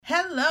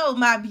Hello,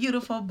 my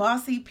beautiful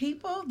bossy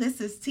people. This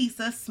is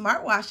Tisa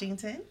Smart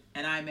Washington.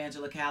 And I'm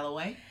Angela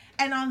Calloway.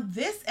 And on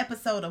this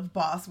episode of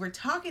Boss, we're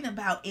talking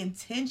about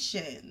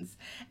intentions.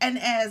 And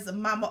as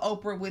Mama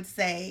Oprah would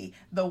say,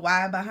 the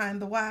why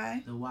behind the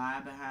why. The why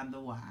behind the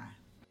why.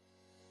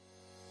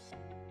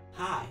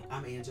 Hi,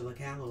 I'm Angela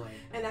Calloway.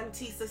 And I'm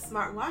Tisa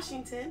Smart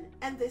Washington,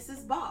 and this is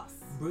Boss.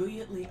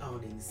 Brilliantly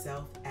owning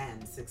self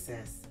and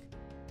success.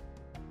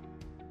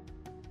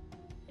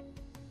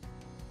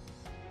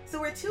 So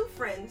we're two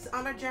friends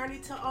on a journey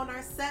to own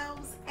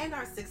ourselves and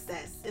our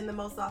success in the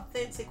most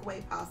authentic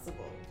way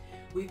possible.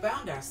 We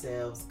found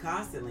ourselves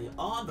constantly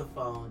on the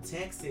phone,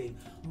 texting,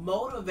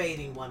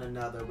 motivating one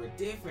another with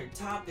different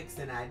topics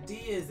and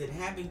ideas and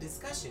having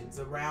discussions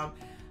around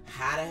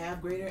how to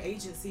have greater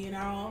agency in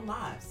our own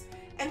lives.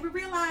 And we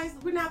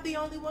realized we're not the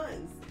only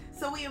ones.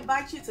 So we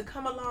invite you to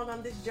come along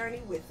on this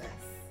journey with us.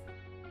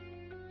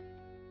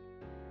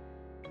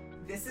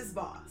 This is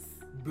Boss.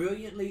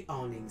 Brilliantly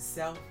owning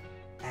self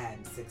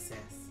and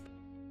success.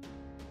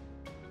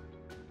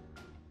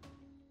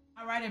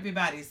 All right,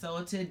 everybody.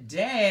 So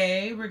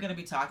today we're going to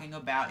be talking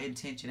about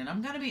intention. And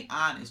I'm going to be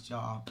honest,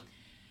 y'all.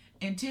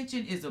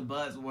 Intention is a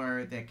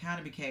buzzword that kind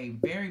of became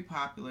very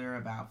popular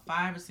about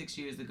 5 or 6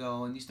 years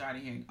ago. And you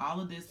started hearing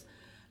all of this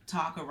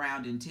talk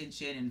around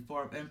intention.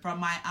 And from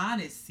my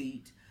honest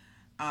seat,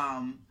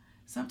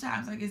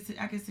 sometimes I get sick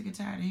and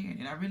tired of hearing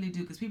it. I really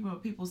do. Because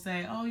people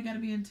say, oh, you got to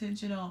be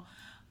intentional.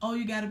 Oh,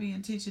 you got to be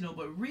intentional.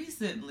 But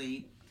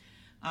recently,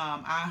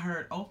 I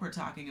heard Oprah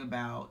talking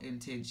about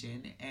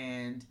intention,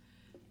 and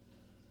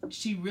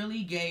she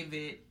really gave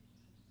it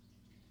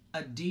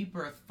a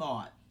deeper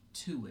thought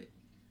to it.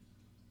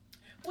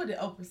 What did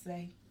Oprah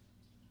say?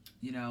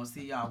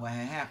 See, y'all, what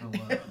had happened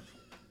was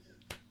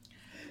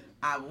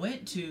I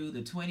went to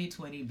the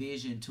 2020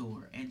 Vision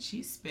Tour, and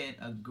she spent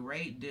a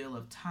great deal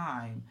of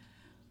time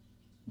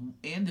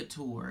in the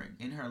tour,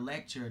 in her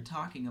lecture,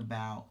 talking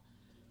about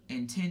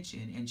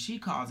intention, and she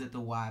calls it the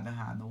why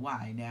behind the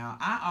why. Now,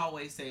 I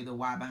always say the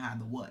why behind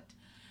the what,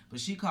 but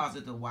she calls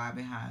it the why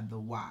behind the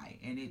why,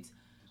 and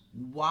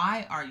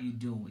why are you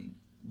doing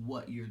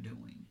what you're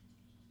doing?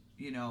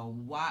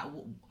 Why?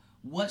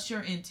 What's your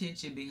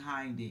intention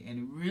behind it?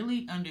 And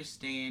really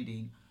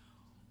understanding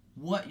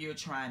what you're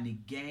trying to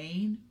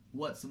gain,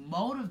 what's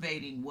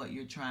motivating what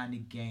you're trying to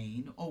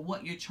gain, or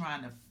what you're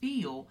trying to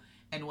feel,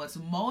 and what's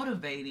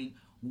motivating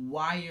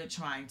why you're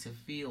trying to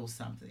feel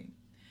something.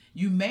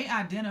 You may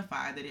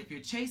identify that if you're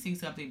chasing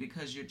something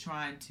because you're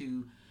trying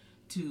to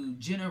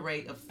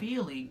generate a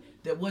feeling,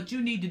 that what you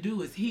need to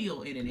do is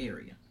heal in an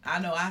area. I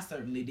know I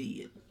certainly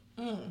did.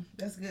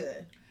 That's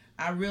good.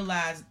 I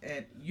realized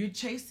that you're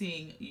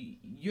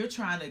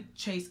trying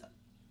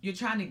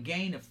to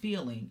gain a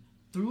feeling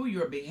through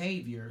your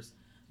behaviors,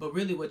 but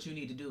really what you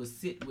need to do is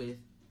sit with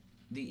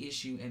the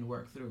issue and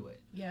work through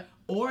it. Yep.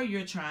 Or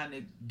you're trying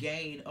to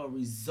gain a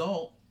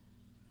result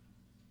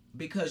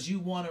because you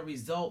want a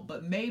result,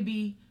 but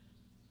maybe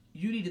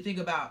you need to think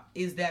about,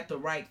 is that the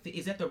right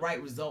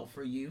result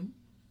for you?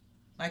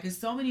 Like, there's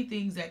so many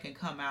things that can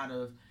come out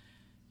of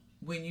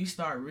when you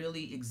start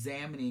really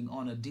examining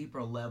on a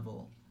deeper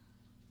level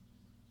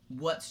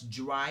what's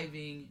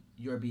driving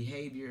your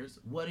behaviors,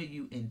 what are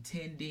you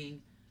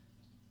intending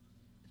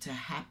to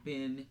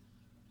happen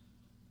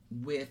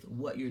with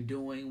what you're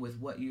doing, with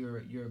what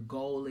your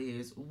goal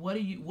is. What are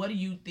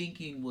you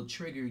thinking will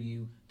trigger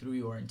you through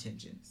your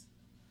intentions?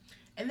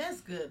 And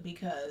that's good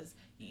because,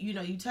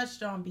 you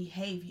touched on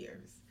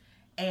behaviors.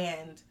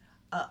 And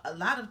a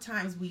lot of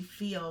times we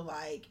feel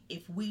like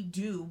if we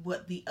do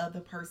what the other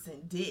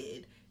person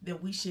did, then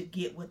we should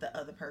get what the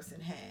other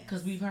person has.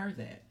 Because we've heard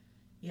that.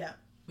 Yeah.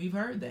 We've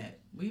heard that.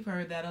 We've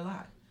heard that a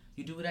lot.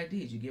 You do what I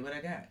did, you get what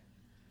I got.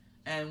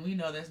 And we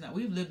know that's not,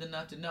 we've lived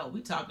enough to know.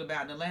 We talked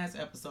about in the last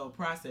episode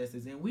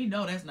processes, and we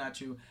know that's not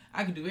true.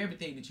 I can do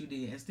everything that you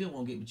did and still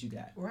won't get what you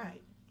got.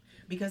 Right.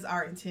 Because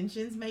our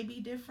intentions may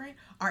be different.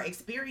 Our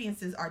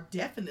experiences are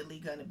definitely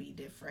going to be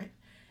different.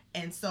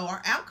 And so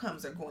our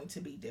outcomes are going to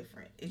be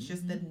different. It's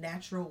just the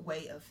natural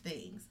way of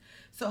things.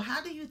 So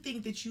how do you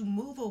think that you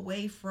move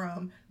away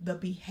from the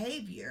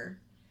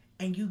behavior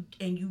and you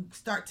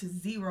start to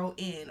zero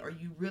in, or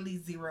you really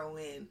zero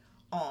in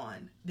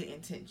on the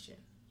intention?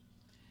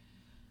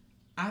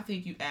 I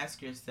think you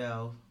ask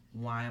yourself,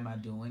 why am I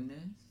doing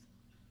this?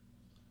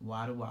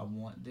 Why do I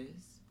want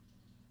this?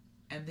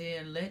 And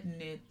then letting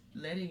it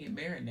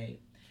marinate.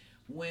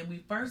 When we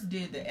first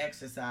did the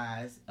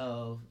exercise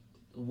of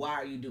why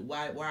are you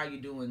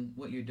doing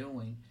what you're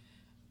doing,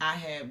 I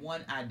had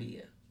one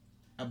idea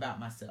about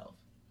myself.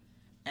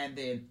 And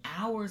then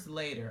hours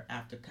later,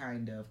 after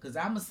because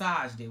I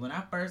massaged it. When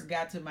I first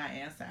got to my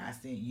answer, I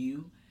sent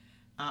you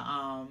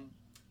a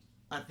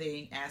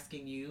thing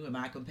asking you, am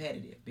I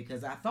competitive?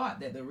 Because I thought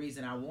that the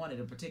reason I wanted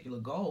a particular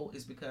goal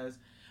is because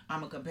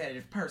I'm a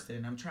competitive person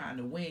and I'm trying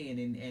to win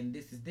and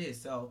this is this.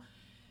 So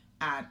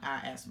I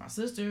asked my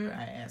sister,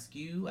 I asked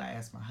you, I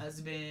asked my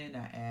husband,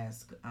 I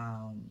asked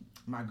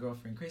my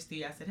girlfriend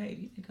Christy. I said, hey,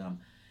 do you think I'm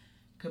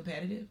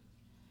competitive?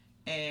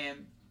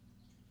 And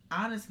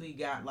honestly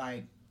got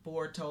like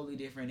four totally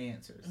different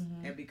answers.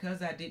 And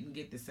because I didn't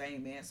get the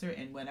same answer,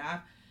 and when I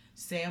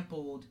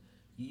sampled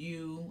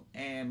you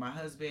and my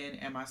husband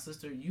and my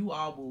sister, you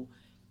all will,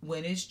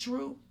 when it's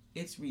true,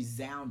 it's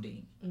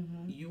resounding.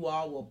 You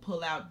all will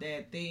pull out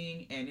that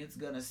thing and it's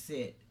gonna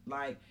sit.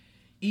 Like,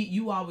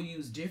 you all will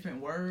use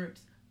different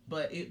words,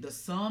 but the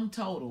sum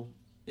total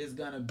is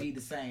gonna be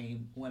the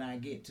same when I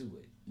get to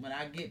it. When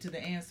I get to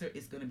the answer,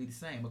 it's gonna be the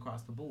same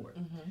across the board.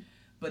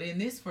 But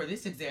for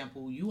this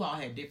example, you all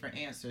had different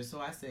answers. So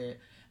I said,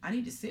 I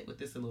need to sit with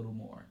this a little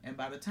more. And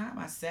by the time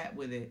I sat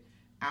with it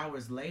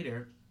hours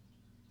later,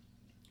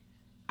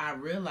 I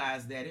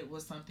realized that it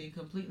was something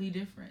completely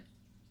different.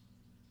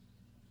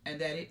 And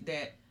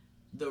that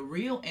the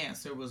real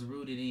answer was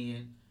rooted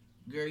in,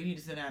 girl, you need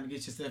to sit down and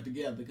get yourself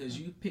together, because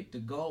you picked a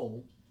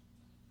goal.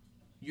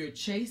 You're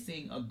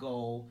chasing a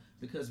goal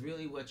because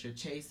really what you're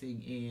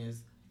chasing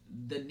is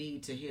the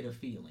need to hit a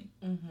feeling.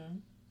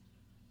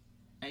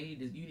 And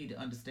you need to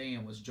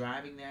understand what's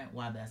driving that,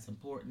 why that's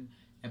important,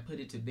 and put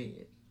it to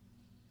bed.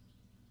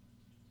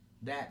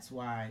 That's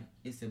why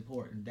it's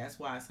important. That's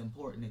why it's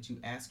important that you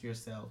ask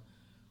yourself,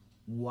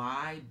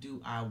 why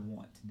do I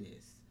want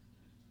this?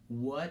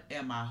 What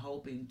am I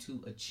hoping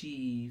to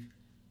achieve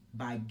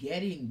by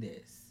getting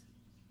this?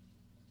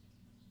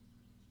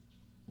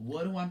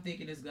 What do I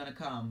thinking is going to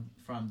come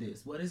from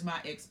this? What is my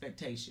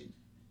expectation?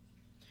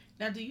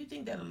 Now, do you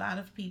think that a lot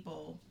of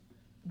people,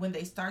 when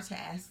they start to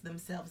ask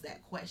themselves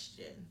that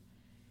question,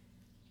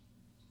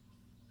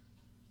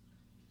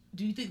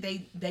 do you think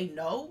they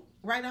know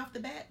right off the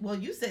bat? Well,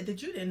 you said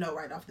that you didn't know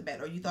right off the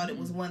bat, or you thought it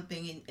was one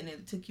thing and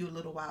it took you a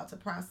little while to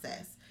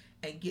process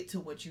and get to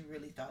what you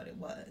really thought it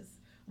was.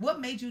 What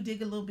made you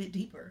dig a little bit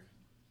deeper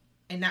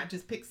and not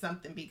just pick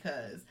something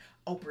because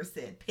Oprah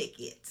said pick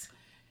it?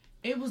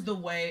 It was the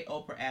way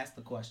Oprah asked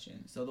the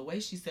question. So the way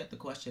she set the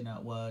question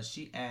up was,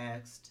 she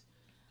asked,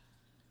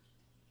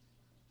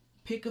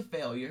 pick a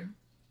failure,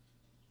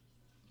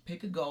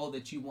 pick a goal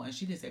that you want. And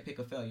she didn't say pick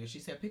a failure. She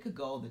said pick a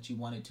goal that you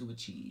wanted to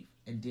achieve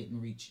and didn't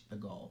reach the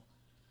goal.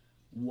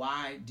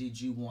 Why did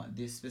you want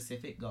this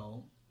specific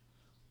goal?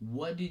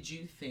 What did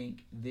you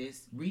think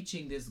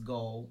reaching this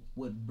goal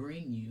would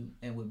bring you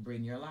and would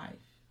bring your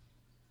life?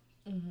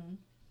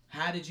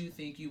 How did you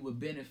think you would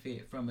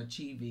benefit from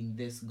achieving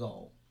this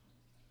goal?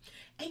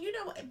 And you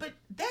know, but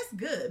that's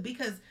good,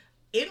 because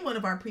in one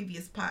of our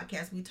previous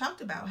podcasts, we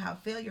talked about how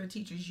failure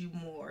teaches you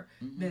more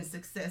than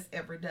success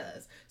ever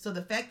does. So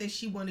the fact that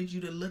she wanted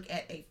you to look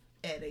at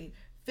a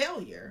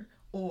failure,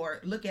 or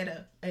look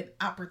at an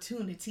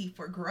opportunity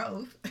for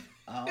growth.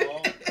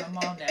 Oh, come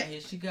on now, here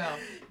she go.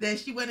 That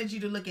she wanted you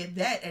to look at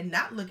that and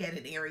not look at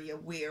an area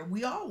where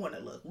we all want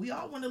to look. We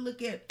all want to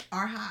look at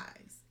our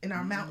highs and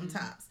our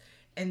mountaintops.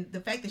 And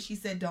the fact that she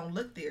said don't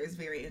look there is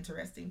very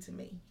interesting to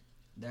me.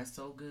 That's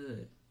so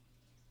good.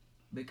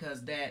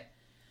 Because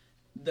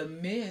a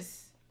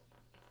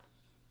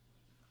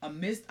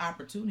missed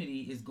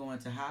opportunity is going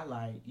to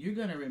highlight, you're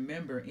going to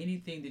remember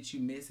anything that you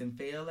miss and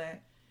fail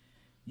at.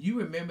 You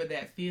remember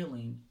that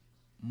feeling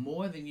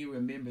more than you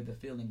remember the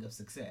feeling of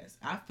success.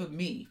 For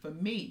me,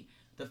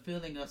 the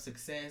feeling of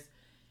success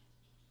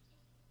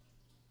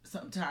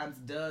sometimes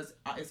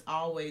it's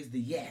always the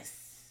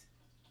yes.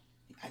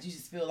 I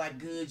just feel like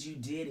good, you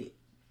did it.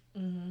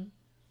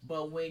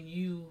 But when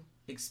you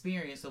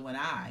experience,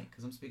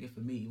 because I'm speaking for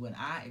me, when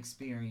I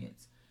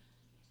experience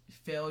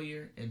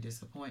failure and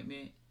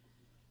disappointment,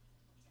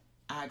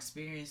 I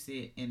experience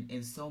it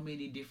in so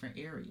many different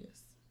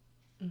areas.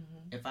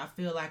 If I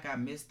feel like I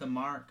missed the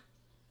mark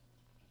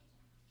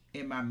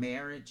in my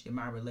marriage, in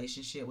my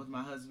relationship with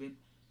my husband,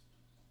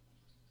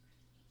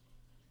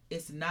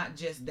 it's not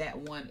just that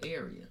one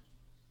area.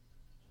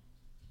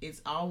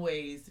 It's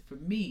always, for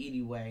me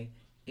anyway,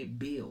 it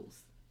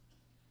builds.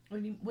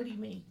 What do you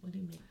mean?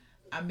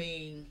 I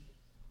mean,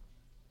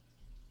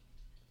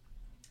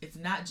 it's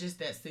not just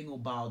that single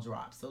ball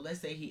drop. So let's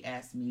say he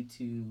asked me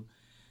to,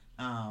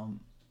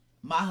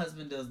 my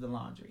husband does the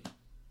laundry,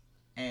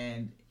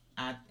 and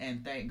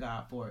thank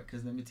God for it,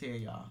 because let me tell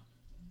y'all,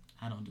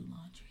 I don't do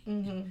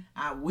laundry.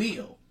 I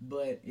will,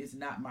 but it's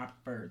not my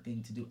preferred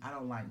thing to do. I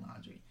don't like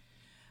laundry.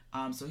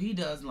 So he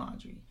does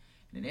laundry,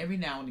 and then every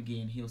now and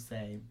again he'll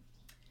say,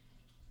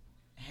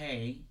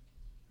 hey,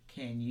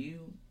 can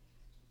you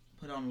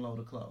put on a load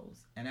of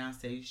clothes? And I'll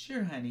say,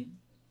 sure, honey.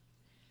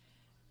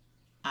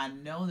 I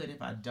know that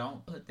if I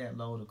don't put that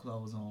load of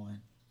clothes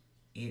on,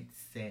 it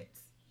sets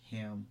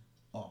him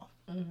off.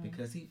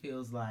 Because he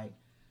feels like,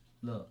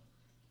 look,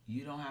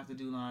 you don't have to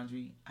do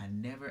laundry. I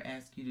never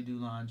ask you to do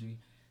laundry.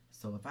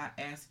 So if I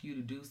ask you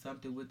to do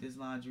something with this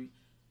laundry,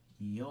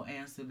 your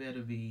answer better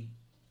be,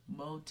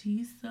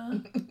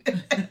 Motisa?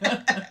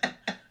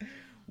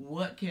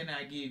 What can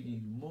I give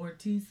you?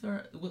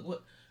 Mortisa?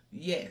 What?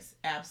 Yes,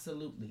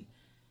 absolutely.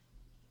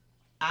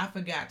 I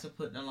forgot to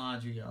put the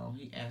laundry on.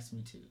 He asked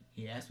me to.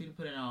 He asked me to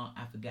put it on.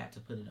 I forgot to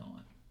put it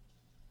on.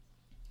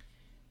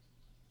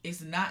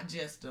 It's not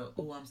just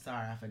I'm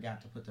sorry, I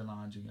forgot to put the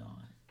laundry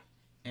on.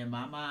 In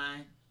my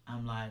mind,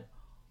 I'm like,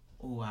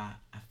 I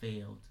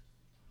failed.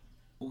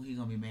 He's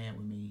going to be mad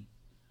with me.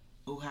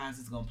 How's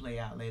this going to play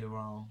out later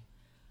on?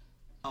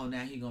 oh,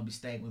 now he gonna be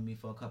staying with me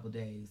for a couple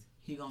days.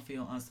 He gonna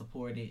feel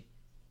unsupported.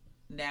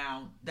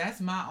 Now that's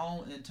my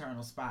own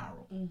internal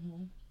spiral.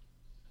 Mm-hmm.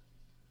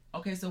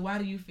 Okay, so why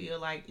do you feel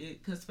like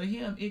it? Because for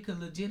him, it could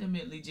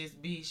legitimately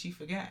just be she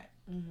forgot.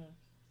 Mm-hmm.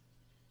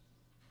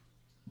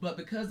 But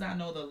because I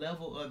know the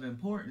level of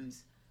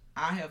importance,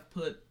 I have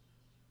put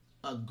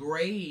a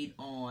grade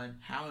on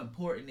how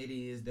important it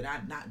is that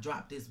I not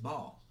drop this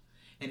ball.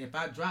 And if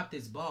I drop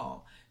this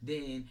ball,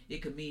 then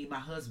it could mean my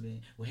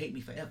husband will hate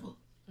me forever.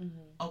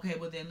 Mm-hmm. Okay,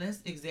 well then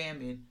let's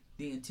examine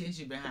the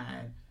intention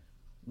behind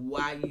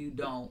why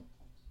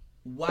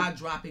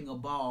dropping a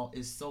ball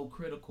is so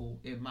critical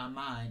in my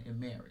mind in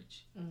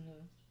marriage.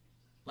 Mm-hmm.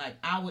 Like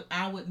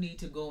I would need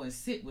to go and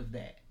sit with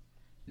that.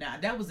 Now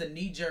that was a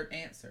knee-jerk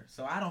answer,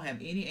 so I don't have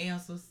any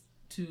answers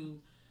to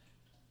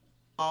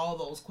all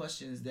those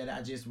questions that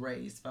I just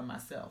raised for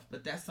myself.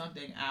 But that's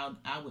something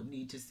I would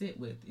need to sit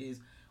with is,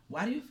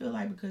 why do you feel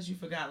like because you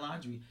forgot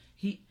laundry,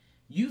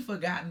 you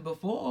forgotten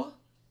before,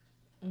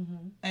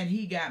 mm-hmm. and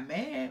he got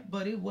mad,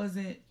 but it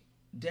wasn't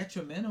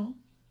detrimental.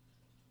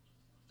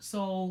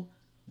 So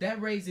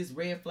that raises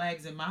red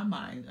flags in my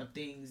mind of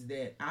things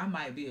that I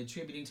might be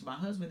attributing to my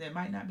husband that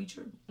might not be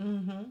true.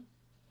 Mm-hmm.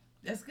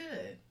 That's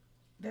good.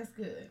 That's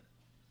good.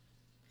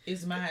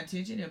 Is my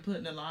intention in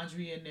putting the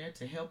laundry in there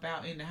to help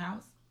out in the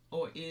house?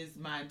 Or is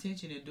my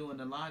intention in doing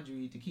the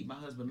laundry to keep my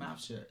husband's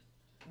mouth shut?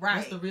 Right.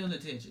 What's the real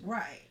intention?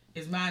 Right.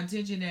 Is my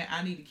intention that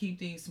I need to keep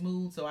things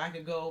smooth so I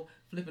can go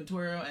flip and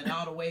twirl in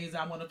all the ways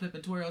I want to flip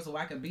and twirl so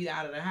I can be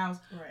out of the house?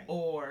 Right.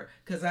 Or,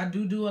 because I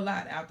do a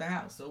lot out the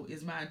house. So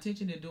is my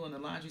intention in doing the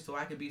laundry so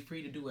I can be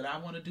free to do what I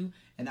want to do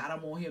and I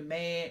don't want him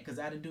mad because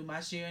I didn't do my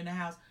share in the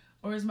house?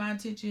 Or is my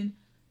intention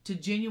to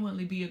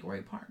genuinely be a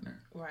great partner?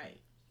 Right.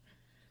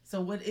 So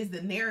what is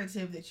the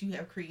narrative that you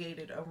have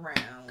created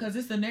around? Because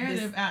it's the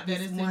narrative out there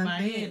that's in my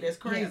head that's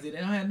crazy. Yep.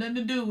 They don't have nothing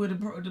to do with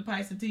the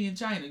price of tea in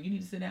China. You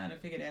need to sit down and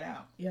figure that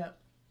out. Yep.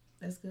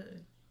 That's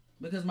good.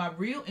 Because my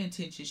real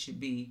intention should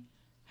be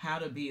how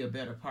to be a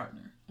better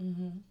partner.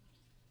 Mm-hmm.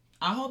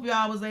 I hope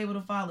y'all was able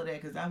to follow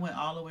that because I went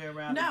all the way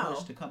around the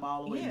bush to come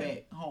all the way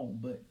back home.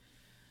 But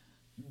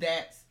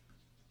that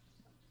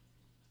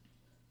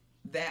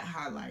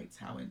highlights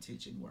how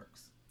intention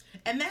works.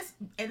 And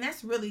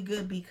that's really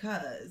good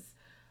because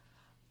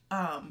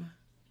a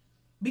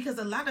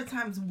lot of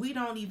times we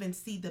don't even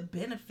see the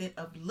benefit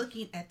of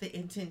looking at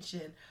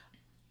intention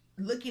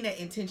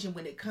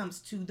when it comes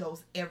to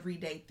those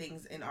everyday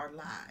things in our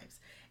lives.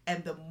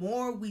 And the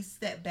more we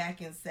step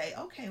back and say,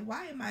 okay,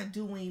 why am I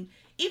doing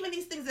even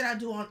these things that I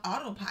do on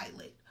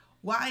autopilot?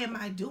 Why am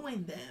I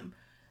doing them?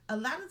 A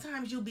lot of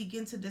times you'll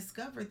begin to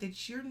discover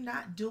that you're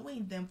not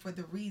doing them for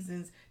the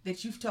reasons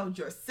that you've told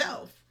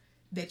yourself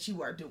that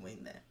you are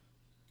doing them.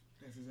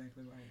 That's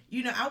exactly right.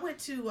 You know, I went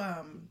to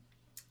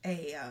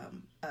a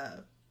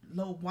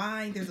little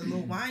wine. There's a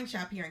little wine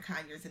shop here in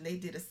Conyers, and they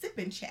did a sip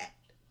and chat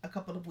a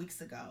couple of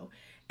weeks ago,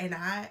 and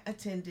I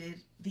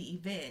attended the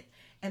event.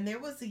 And there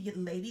was a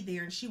lady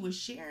there, and she was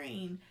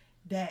sharing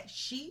that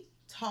she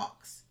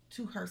talks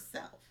to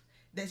herself,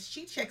 that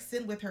she checks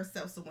in with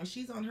herself. So when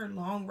she's on her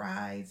long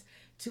rides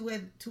to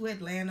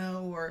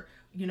Atlanta or,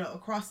 you know,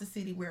 across the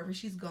city, wherever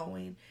she's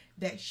going,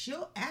 that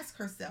she'll ask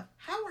herself,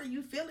 how are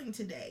you feeling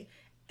today?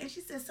 And she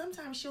says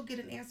sometimes she'll get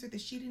an answer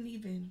that she didn't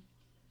even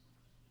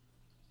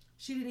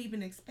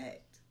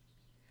expect.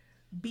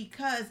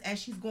 Because as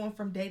she's going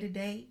from day to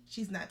day,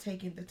 she's not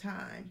taking the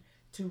time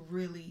to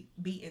really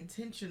be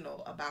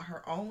intentional about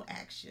her own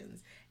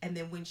actions. And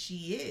then when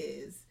she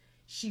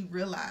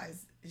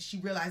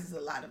realizes a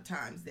lot of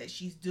times that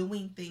she's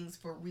doing things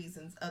for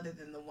reasons other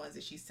than the ones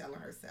that she's telling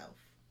herself.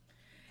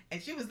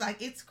 And she was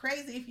like, it's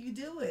crazy if you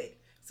do it.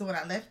 So when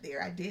I left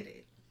there, I did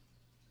it.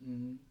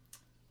 Mm-hmm.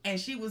 And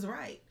she was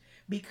right.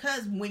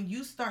 Because when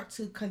you start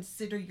to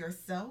consider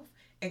yourself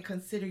and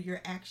consider your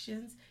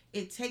actions,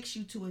 it takes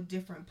you to a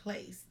different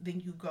place than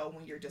you go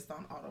when you're just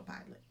on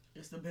autopilot.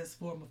 It's the best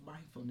form of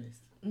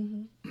mindfulness.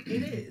 Mm-hmm.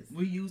 It is.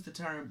 We use the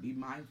term be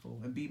mindful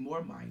and be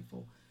more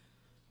mindful.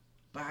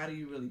 But how do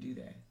you really do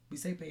that? We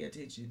say pay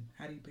attention.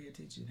 How do you pay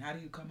attention? How do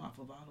you come off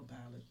of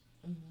autopilot?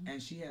 Mm-hmm.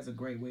 And she has a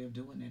great way of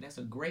doing that. That's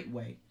a great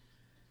way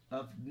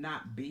of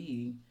not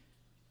being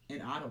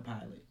in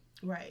autopilot.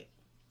 Right.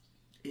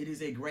 It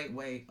is a great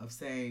way of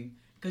saying,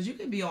 because you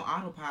can be on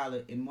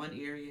autopilot in one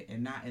area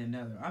and not in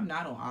another. I'm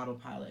not on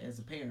autopilot as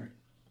a parent.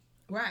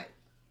 Right.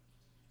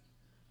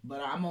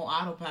 But I'm on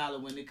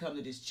autopilot when it comes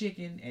to this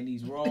chicken and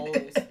these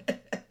rolls.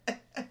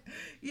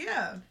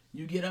 Yeah.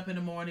 You get up in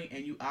the morning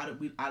and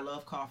I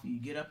love coffee. You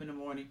get up in the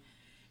morning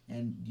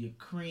and your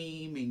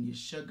cream and your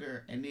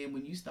sugar. And then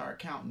when you start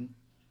counting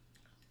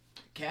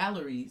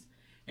calories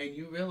and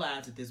you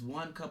realize that this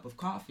 1 cup of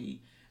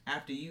coffee,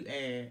 after you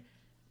add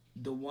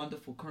the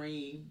wonderful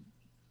cream,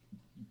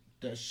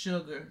 the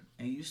sugar,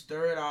 and you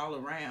stir it all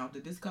around,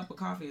 that this cup of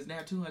coffee is now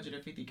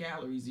 250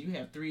 calories. You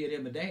have 3 of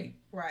them a day.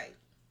 Right.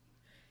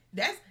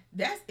 That's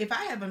if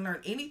I haven't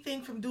learned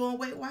anything from doing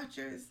Weight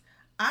Watchers,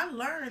 I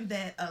learned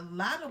that a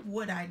lot of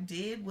what I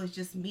did was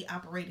just me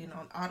operating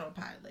on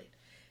autopilot.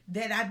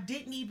 That I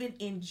didn't even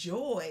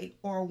enjoy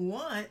or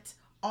want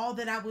all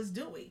that I was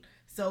doing.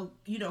 So,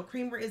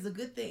 creamer is a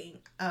good thing,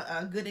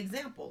 a good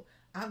example.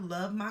 I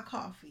love my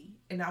coffee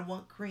and I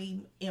want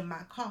cream in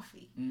my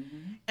coffee.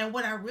 Mm-hmm. And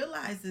what I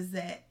realized is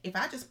that if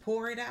I just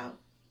pour it out,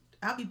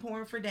 I'll be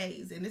pouring for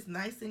days and it's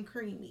nice and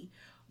creamy.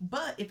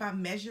 But if I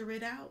measure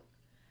it out,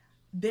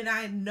 then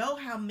I know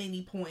how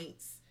many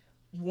points,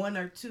 1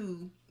 or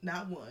 2,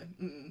 not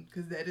 1,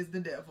 because that is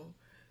the devil,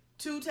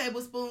 2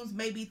 tablespoons,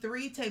 maybe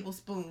 3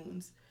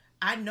 tablespoons.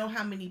 I know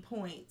how many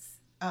points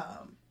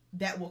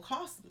that will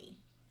cost me.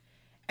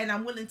 And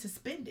I'm willing to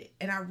spend it.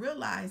 And I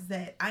realize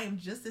that I am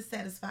just as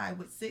satisfied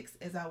with 6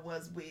 as I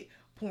was with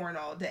pouring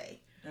all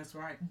day. That's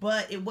right.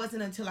 But it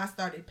wasn't until I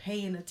started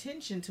paying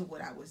attention to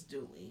what I was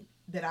doing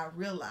that I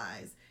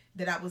realized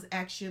that I was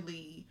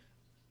actually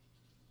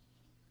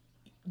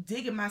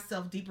digging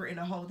myself deeper in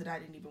a hole that I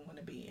didn't even want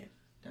to be in.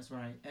 That's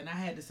right. And I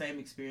had the same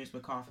experience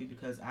with coffee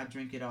because I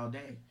drink it all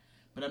day.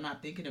 But I'm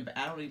not thinking about,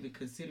 I don't even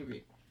consider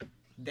it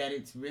that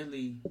it's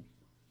really,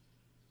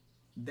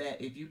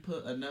 that if you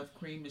put enough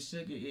cream and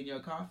sugar in your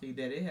coffee,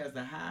 that it has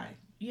a high,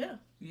 a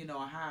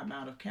high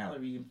amount of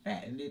calorie and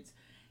fat. And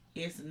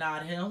it's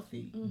not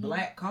healthy. Mm-hmm.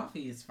 Black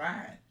coffee is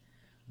fine.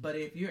 But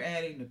if you're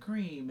adding the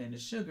cream and the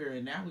sugar,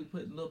 and now we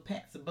put little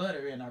pats of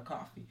butter in our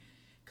coffee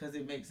because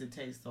it makes it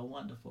taste so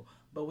wonderful.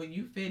 But when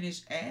you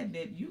finish adding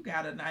it, you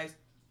got a nice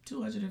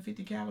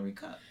 250 calorie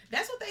cup.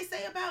 That's what they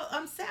say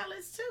about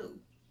salads too.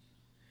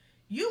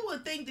 You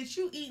would think that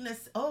you eating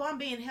I'm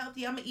being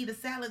healthy, I'm going to eat a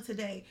salad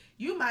today.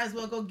 You might as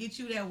well go get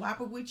you that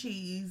Whopper with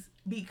cheese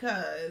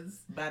because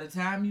by the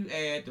time you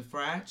add the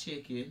fried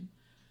chicken,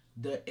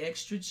 the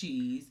extra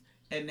cheese,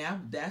 and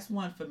now that's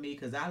one for me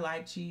because I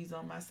like cheese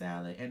on my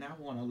salad and I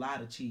want a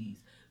lot of cheese.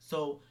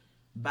 So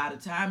by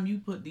the time you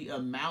put the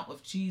amount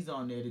of cheese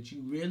on there that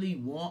you really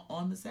want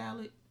on the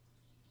salad,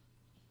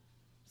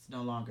 it's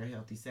no longer a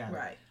healthy salad.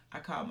 Right.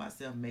 I call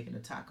myself making a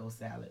taco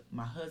salad.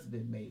 My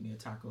husband made me a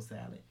taco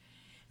salad.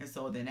 And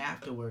so then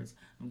afterwards,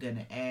 I'm going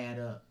to add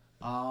up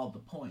all the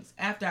points.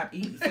 After I've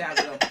eaten salad,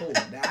 I'm full.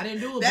 Now, I didn't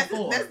do it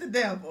before. That's the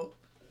devil.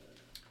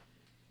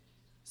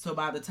 So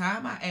by the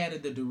time I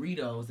added the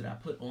Doritos that I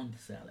put on the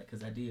salad,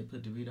 because I did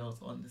put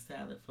Doritos on the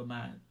salad for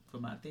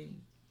my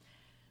thing.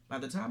 By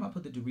the time I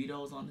put the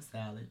Doritos on the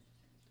salad,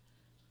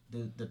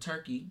 the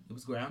turkey, it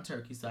was ground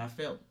turkey, so I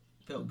felt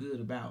good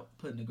about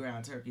putting the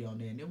ground turkey on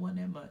there, and it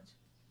wasn't that much.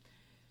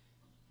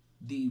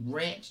 The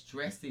ranch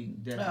dressing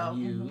that I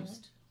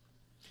used.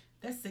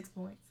 That's 6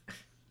 points.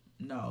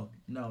 No.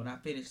 When I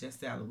finished that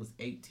salad, it was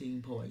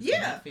 18 points. Yeah.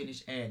 And I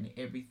finished adding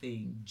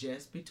everything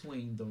just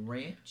between the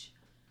ranch,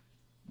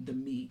 the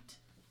meat,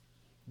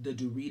 the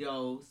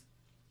Doritos,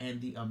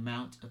 and the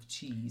amount of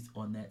cheese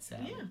on that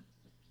salad.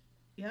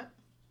 Yeah. Yep.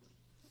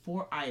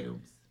 4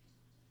 items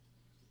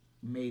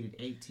made it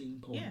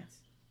 18 points. Yeah.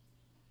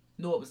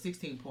 No, it was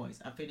 16 points.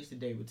 I finished the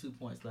day with 2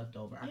 points left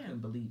over. I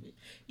couldn't believe it.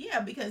 Yeah,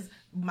 because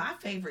my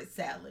favorite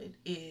salad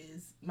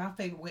is my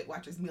favorite Weight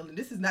Watchers meal. And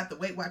this is not the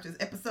Weight Watchers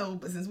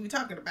episode, but since we're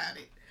talking about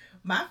it,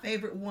 my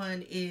favorite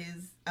one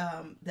is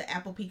the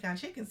apple pecan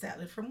chicken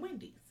salad from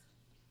Wendy's.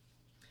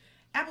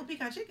 Apple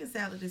pecan chicken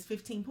salad is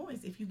 15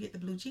 points if you get the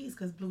blue cheese,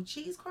 because blue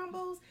cheese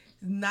crumbles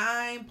is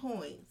 9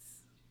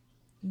 points.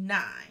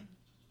 9.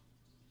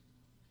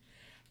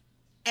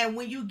 And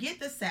when you get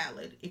the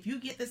salad, if you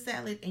get the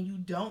salad and you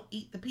don't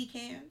eat the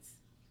pecans,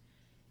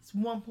 it's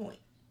 1 point.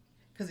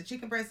 Because the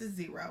chicken breast is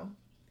 0.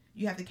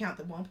 You have to count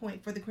the 1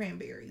 point for the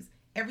cranberries.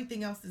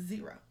 Everything else is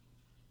 0.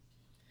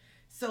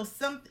 So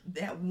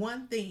that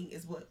one thing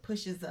is what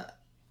pushes up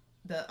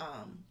the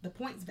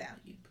points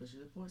value. Pushes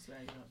the points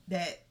value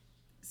up.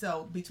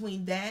 So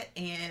between that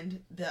and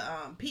the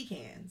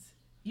pecans,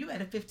 you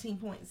had a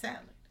 15-point salad.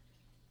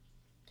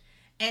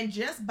 And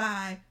just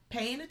by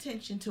paying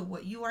attention to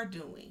what you are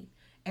doing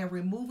and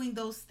removing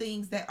those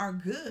things that are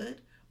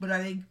good, but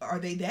are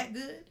they that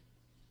good?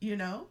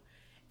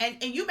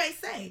 And you may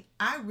say,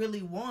 I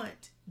really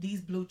want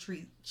these blue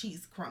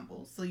cheese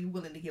crumbles, so you're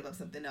willing to give up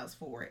something else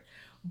for it.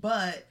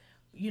 But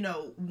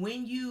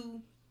when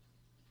you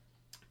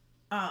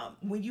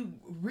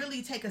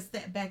really take a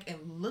step back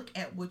and look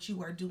at what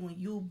you are doing,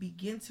 you'll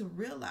begin to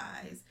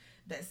realize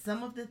that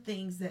some of the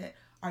things that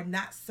are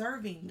not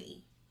serving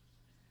me,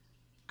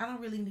 I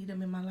don't really need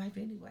them in my life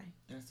anyway.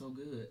 That's so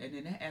good. And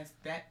then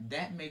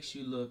that makes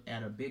you look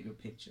at a bigger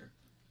picture.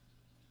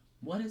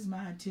 What is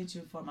my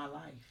intention for my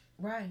life?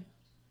 Right.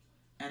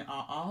 And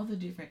are all the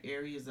different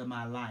areas of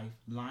my life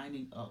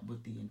lining up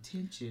with the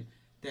intention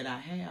that I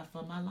have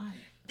for my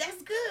life?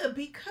 That's good,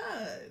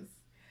 because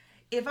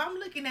if I'm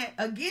looking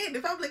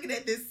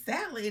at this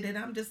salad and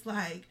I'm just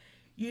like,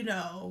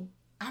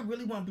 I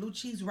really want blue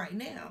cheese right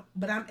now,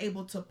 but I'm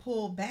able to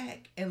pull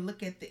back and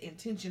look at the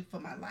intention for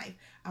my life.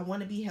 I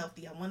want to be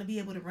healthy. I want to be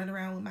able to run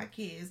around with my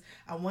kids.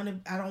 I don't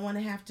want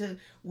to have to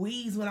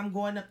wheeze when I'm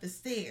going up the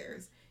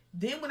stairs.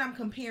 Then when I'm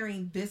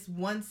comparing this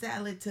one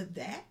salad to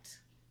that,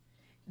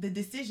 the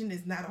decision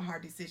is not a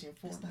hard decision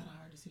for me. It's not a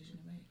hard decision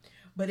to make.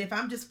 But if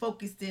I'm just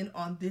focused in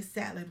on this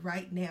salad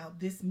right now,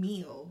 this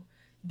meal,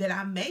 that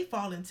I may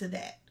fall into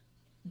that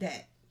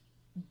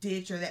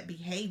ditch or that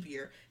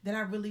behavior that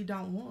I really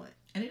don't want.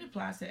 And it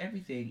applies to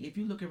everything. If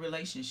you look at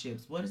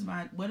relationships, what is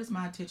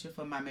my intention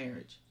for my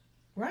marriage?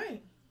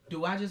 Right.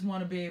 Do I just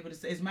want to be able to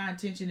say, is my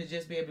intention to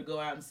just be able to go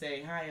out and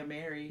say, hi, I'm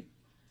married?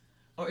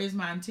 Or is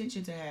my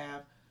intention to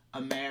have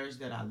a marriage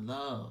that I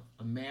love,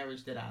 a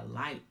marriage that I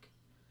like?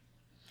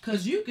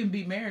 Because you can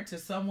be married to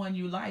someone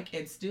you like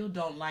and still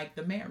don't like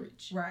the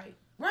marriage. Right.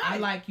 Right. I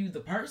like you, the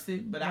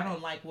person, but Right. I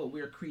don't like what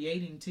we're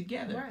creating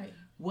together. Right.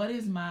 What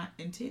is my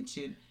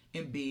intention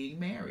in being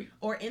married?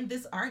 Or in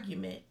this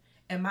argument,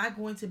 am I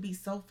going to be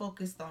so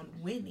focused on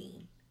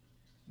winning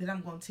that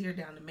I'm going to tear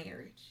down the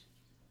marriage?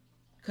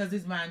 Because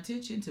it's my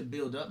intention to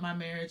build up my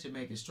marriage and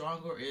make it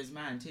stronger, or is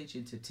my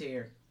intention to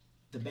tear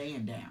the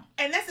band down?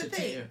 And that's the to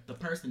thing. tear the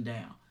person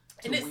down,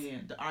 to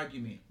win the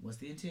argument. What's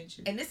the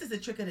intention? And this is a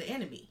trick of the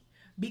enemy,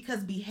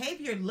 because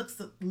behavior looks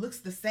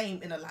the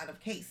same in a lot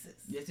of cases.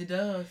 Yes, it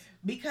does.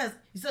 Because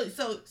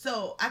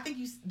so I think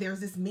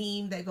there's this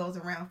meme that goes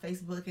around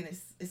Facebook, and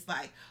it's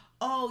like,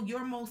 oh,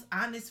 your most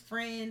honest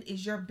friend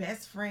is your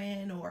best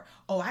friend, or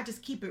oh, I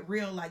just keep it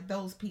real like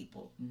those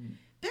people. Mm-hmm.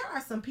 There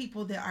are some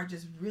people that are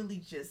just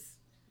really just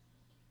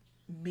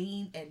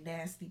mean and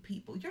nasty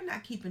people. You're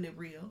not keeping it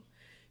real.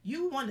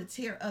 You want to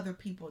tear other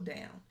people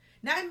down.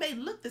 Now, it may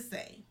look the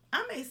same.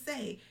 I may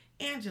say,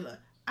 Angela,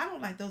 I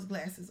don't like those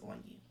glasses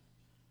on you.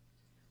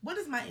 What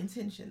is my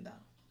intention, though?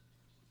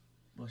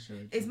 What's your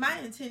Is my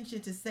intention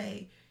to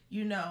say,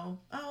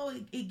 oh,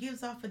 it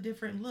gives off a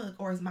different look,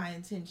 or is my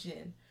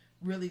intention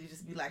really to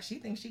just be like, she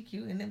thinks she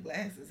cute in them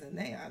glasses and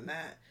they are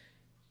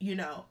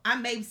not? I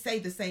may say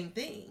the same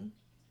thing,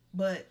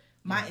 but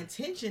my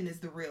intention is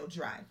the real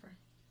driver.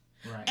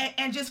 Right.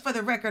 And just for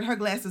the record, her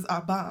glasses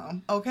are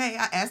bomb. Okay,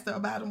 I asked her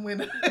about them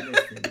when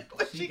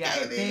she got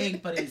a thing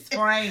for these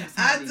frames.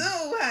 I Honey.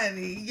 do,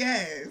 honey.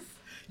 Yes,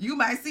 you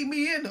might see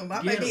me in them.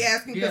 I may be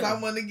asking because I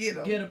want to get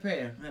them. Get a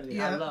pair, honey.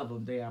 Yeah. I love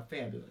them. They are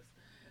fabulous.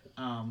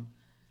 I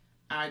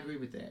agree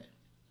with that.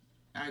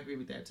 I agree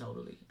with that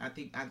totally. I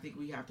think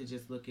we have to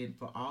just look in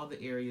for all the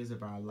areas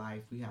of our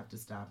life. We have to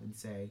stop and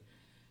say,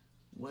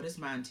 what is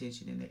my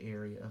intention in the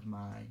area of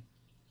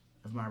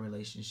my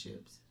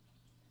relationships?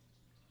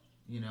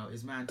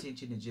 Is my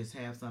intention to just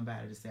have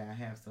somebody to say I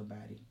have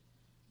somebody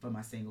for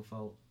my single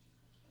folk?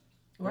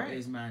 Right. Or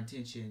is my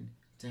intention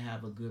to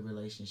have a good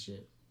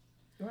relationship?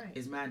 Right.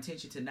 Is my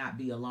intention to not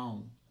be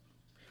alone?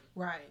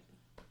 Right.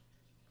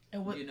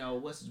 And what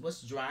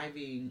what's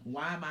driving?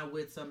 Why am I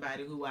with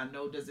somebody who I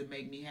know doesn't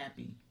make me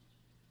happy?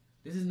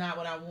 This is not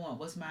what I want.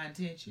 What's my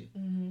intention?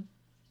 Mm-hmm.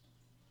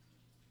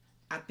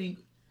 I think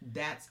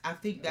that's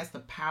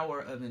the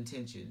power of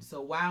intention.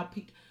 So while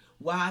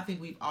I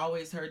think we've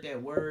always heard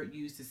that word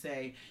used to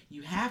say,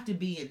 you have to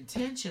be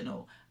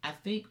intentional. I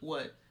think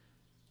what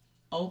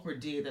Oprah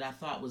did that I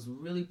thought was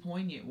really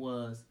poignant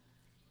was,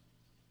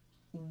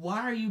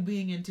 why are you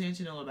being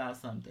intentional about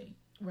something?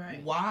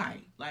 Right. Why?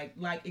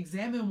 Like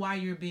examine why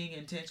you're being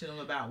intentional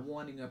about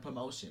wanting a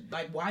promotion.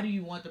 Like, why do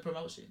you want the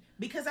promotion?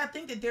 Because I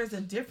think that there's a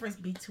difference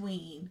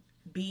between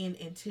being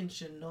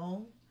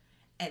intentional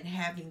and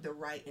having the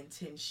right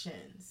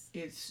intentions.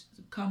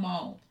 Come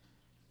on.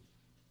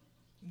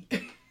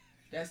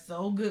 That's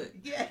so good.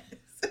 Yes.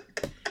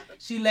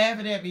 She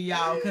laughing at me,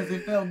 y'all, because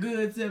it felt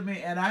good to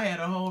me, and I had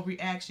a whole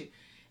reaction.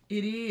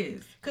 It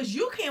is. Because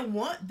you can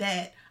want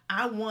that.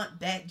 I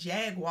want that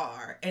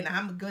Jaguar, and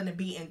I'm going to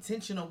be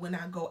intentional when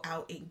I go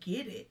out and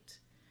get it.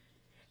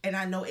 And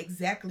I know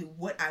exactly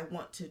what I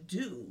want to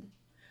do.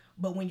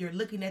 But when you're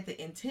looking at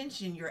the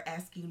intention, you're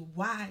asking,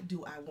 why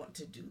do I want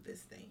to do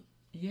this thing?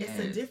 Yes. It's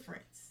a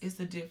difference. It's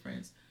a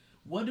difference.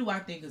 What do I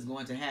think is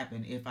going to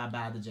happen if I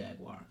buy the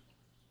Jaguar?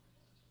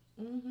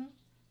 Mm-hmm.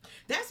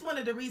 That's one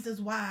of the reasons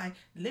why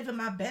living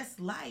my best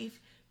life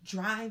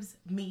drives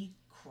me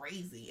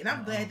crazy. And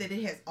I'm glad that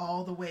it has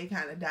all the way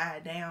kind of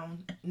died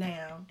down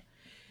now.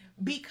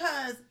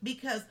 Because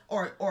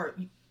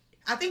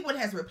I think what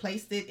has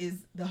replaced it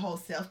is the whole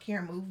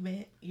self-care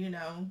movement,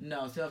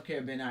 No,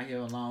 self-care been out here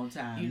a long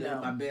time. Living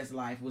my best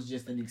life was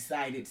just an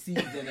excited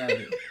season of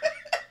it.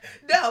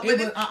 No, but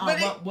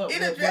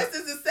it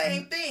addresses the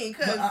same thing.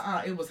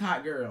 It was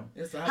Hot Girl.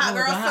 It's a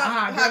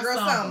Hot Girl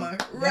Summer.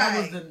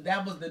 Right.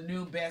 That was the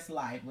new best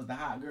life, was the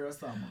Hot Girl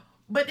Summer.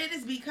 But it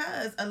is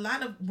because a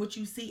lot of what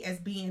you see as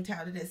being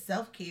touted as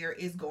self-care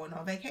is going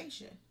on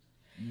vacation.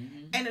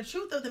 Mm-hmm. And the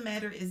truth of the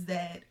matter is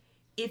that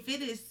if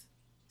it is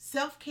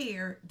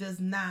self-care does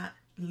not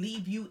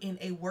leave you in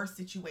a worse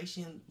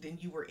situation than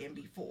you were in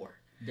before.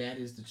 That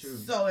is the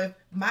truth. So if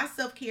my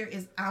self-care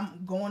is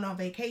I'm going on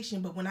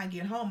vacation, but when I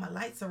get home, my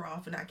lights are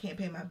off and I can't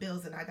pay my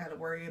bills and I got to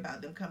worry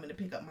about them coming to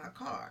pick up my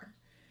car,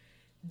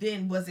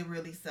 then was it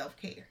really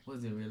self-care?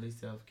 Was it really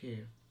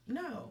self-care?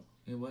 No.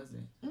 It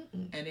wasn't.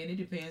 Mm-mm. And then it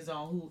depends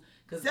on who.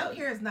 Cause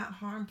self-care is not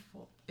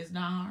harmful. It's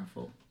not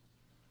harmful.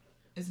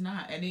 It's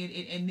not. And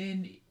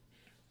then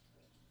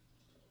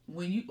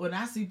when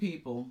I see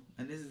people,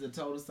 and this is a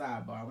total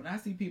sidebar, when I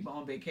see people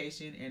on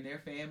vacation and their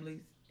families,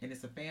 and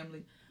it's a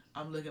family,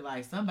 I'm looking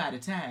like somebody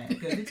tired,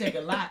 because it take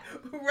a lot,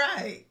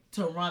 right,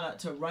 to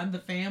run the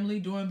family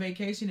during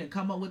vacation and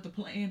come up with the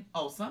plan.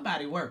 Oh,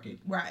 somebody working.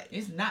 Right.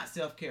 It's not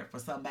self-care for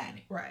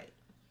somebody. Right.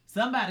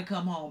 Somebody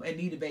come home and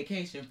need a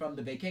vacation from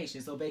the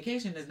vacation. So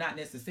vacation is not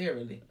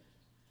necessarily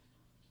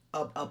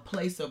a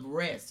place of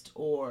rest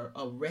or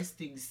a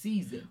resting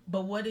season.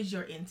 But what is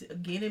your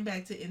getting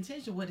back to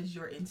intention? What is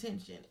your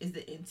intention? Is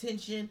the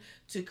intention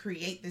to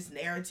create this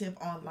narrative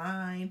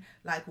online,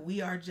 like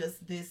we are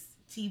just this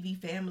TV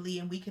family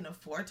and we can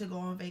afford to go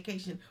on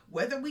vacation,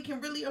 whether we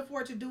can really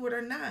afford to do it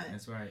or not?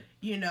 That's right.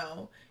 You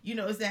know,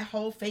 it's that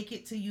whole fake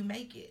it till you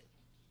make it.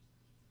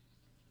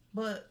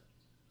 But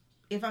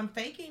if I'm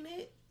faking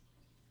it,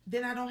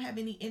 then I don't have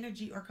any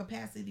energy or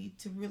capacity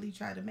to really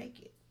try to make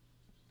it.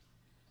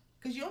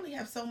 Because you only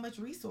have so much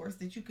resource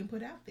that you can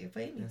put out there for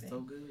anything. That's so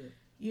good.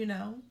 You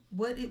know,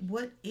 what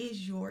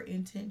is your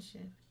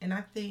intention? And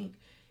I think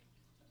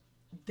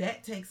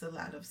that takes a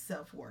lot of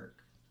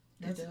self-work.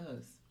 It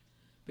does.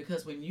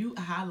 Because when you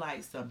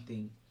highlight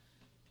something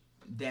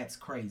that's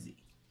crazy,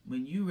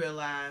 when you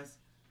realize,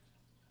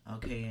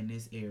 okay, in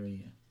this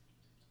area,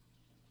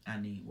 I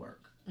need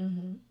work.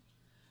 Mm-hmm.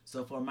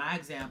 So for my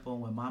example,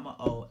 when Mama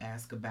O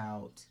asked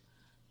about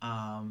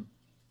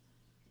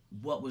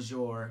what was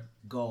your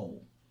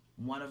goal,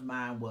 one of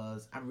mine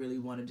was I really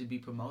wanted to be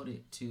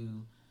promoted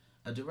to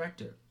a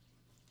director.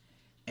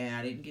 And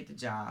I didn't get the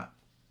job.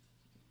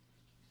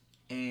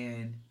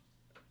 And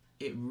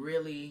it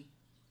really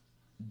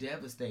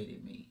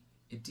devastated me.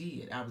 It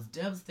did. I was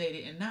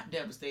devastated, and not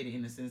devastated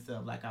in the sense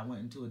of like I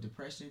went into a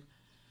depression,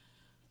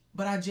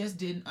 but I just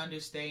didn't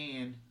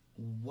understand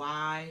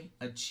why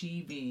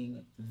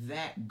achieving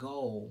that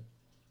goal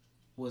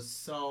was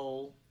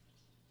so,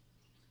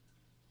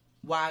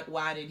 why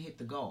I didn't hit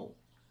the goal.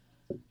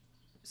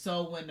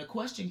 So when the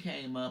question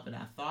came up and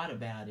I thought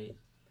about it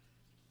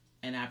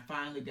and I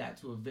finally got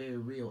to a very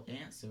real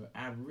answer,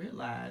 I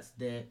realized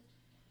that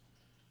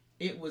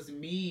it was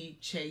me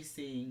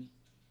chasing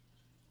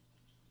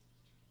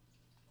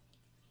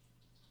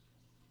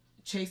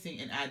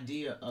an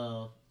idea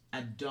of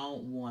I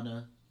don't want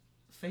to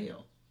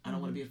fail. I don't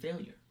want to be a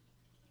failure.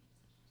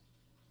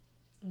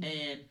 Mm-hmm.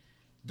 And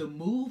the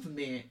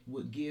movement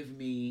would give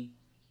me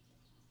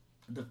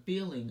the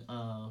feeling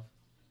of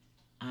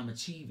I'm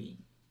achieving.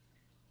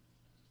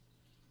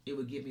 It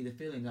would give me the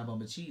feeling of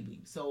I'm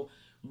achieving. So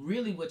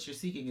really what you're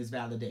seeking is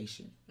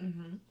validation.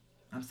 Mm-hmm.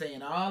 I'm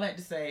saying all that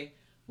to say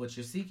what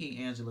you're seeking,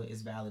 Angela,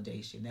 is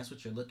validation. That's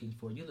what you're looking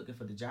for. You're looking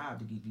for the job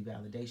to give you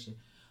validation.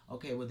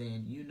 Okay, well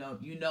then you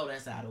know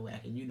that's out of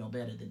whack and you know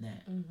better than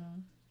that. Mm-hmm.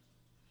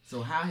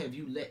 So how have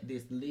you let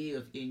this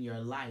live in your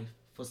life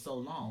for so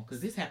long? Because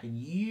this happened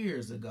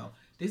years ago.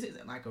 This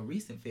isn't like a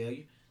recent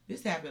failure.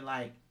 This happened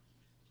like,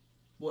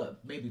 what,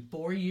 maybe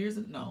 4 years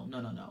ago?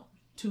 No.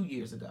 2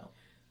 years ago.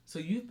 So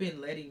you've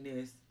been letting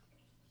this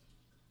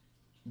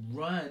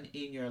run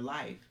in your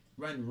life,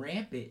 run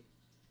rampant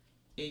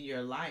in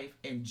your life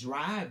and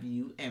drive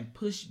you and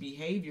push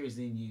behaviors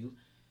in you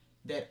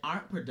that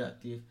aren't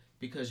productive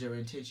because your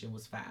intention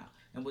was foul.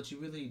 And what you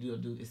really need to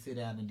do is sit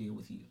down and deal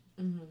with you.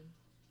 Mm-hmm.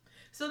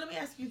 So let me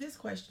ask you this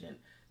question.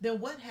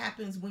 Then what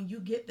happens when you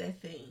get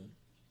that thing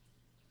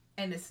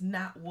and it's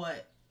not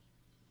what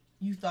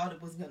you thought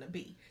it was going to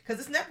be? Because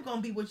it's never going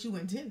to be what you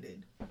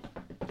intended.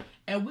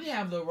 And we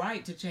have the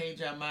right to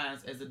change our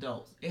minds as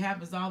adults. It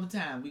happens all the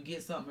time. We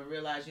get something and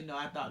realize,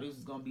 I thought this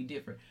was going to be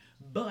different.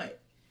 But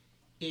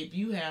if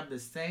you have the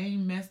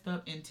same messed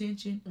up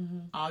intention, mm-hmm.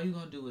 all you're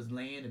going to do is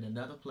land in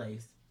another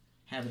place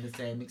having the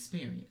same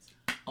experience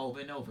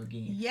over and over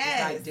again. Yes.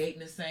 It's like dating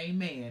the same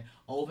man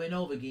over and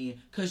over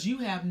again because you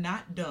have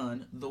not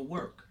done the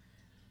work.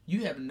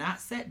 You have not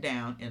sat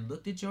down and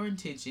looked at your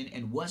intention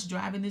and what's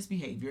driving this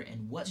behavior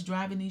and what's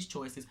driving these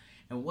choices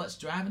and what's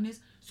driving this.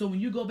 So when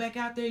you go back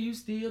out there, you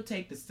still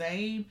take the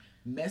same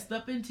messed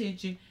up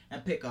intention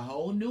and pick a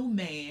whole new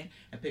man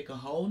and pick a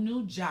whole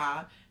new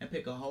job and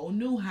pick a whole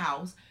new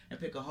house and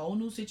pick a whole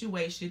new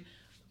situation,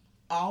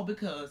 all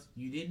because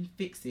you didn't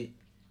fix it.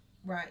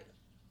 Right.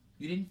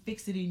 You didn't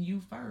fix it in you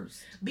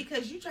first.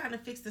 Because you're trying to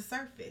fix the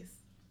surface.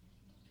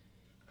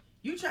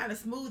 You're trying to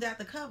smooth out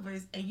the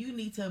covers and you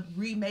need to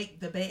remake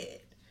the bed.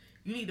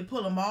 You need to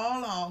pull them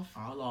all off.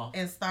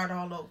 And start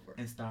all over.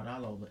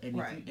 And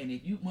right.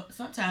 if you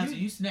sometimes when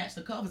you snatch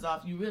the covers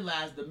off, you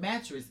realize the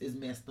mattress is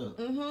messed up.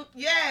 Mm-hmm.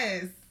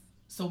 Yes.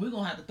 So we're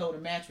going to have to throw the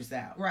mattress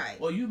out. Right.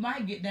 Or you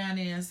might get down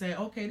there and say,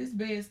 okay, this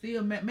bed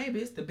still, maybe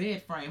it's the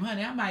bed frame.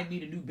 Honey, I might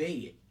need a new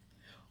bed.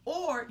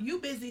 Or you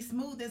busy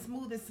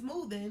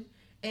smoothing,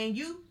 and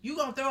you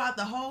going to throw out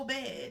the whole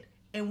bed.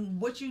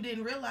 And what you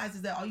didn't realize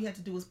is that all you had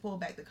to do was pull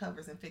back the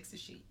covers and fix the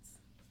sheets.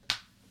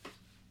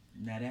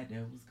 Now that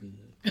was good.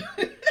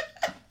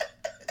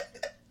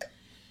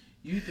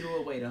 You threw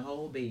away the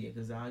whole bed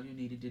because all you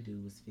needed to do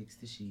was fix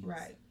the sheets.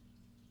 Right.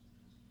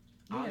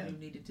 All you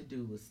needed to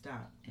do was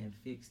stop and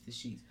fix the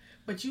sheets.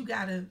 But you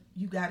gotta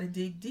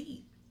dig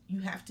deep.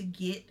 You have to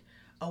get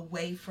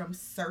away from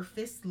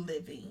surface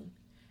living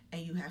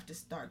and you have to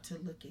start to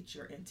look at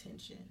your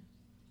intention.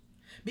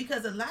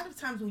 Because a lot of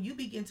times when you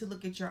begin to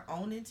look at your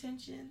own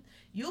intention,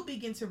 you'll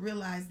begin to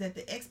realize that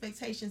the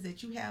expectations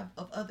that you have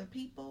of other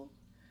people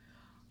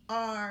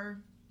are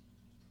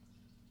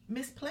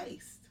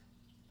misplaced.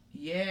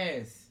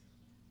 Yes.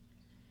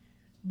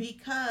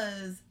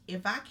 Because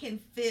if I can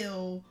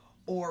fill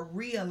or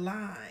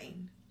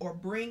realign or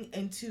bring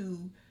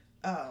into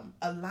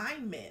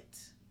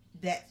alignment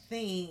that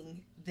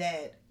thing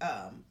that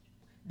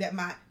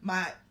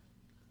my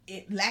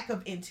lack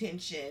of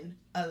intention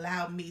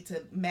allowed me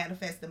to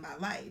manifest in my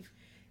life,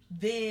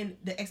 then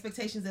the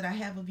expectations that I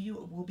have of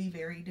you will be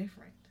very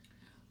different.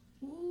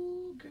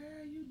 Ooh,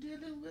 girl, you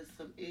dealing with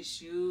some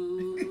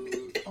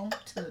issues on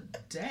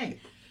today.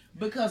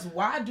 Because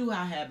why do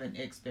I have an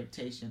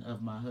expectation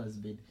of my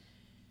husband?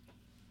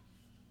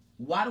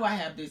 Why do I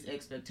have this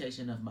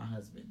expectation of my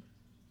husband?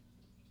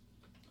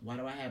 Why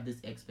do I have this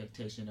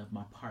expectation of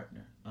my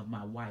partner, of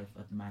my wife,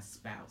 of my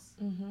spouse?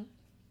 Mm-hmm.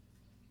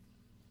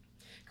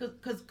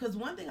 Because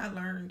one thing I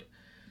learned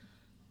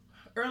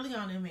early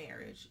on in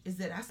marriage is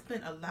that I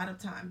spent a lot of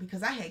time,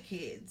 because I had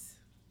kids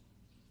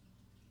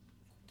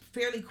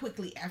fairly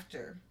quickly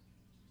after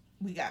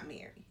we got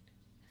married.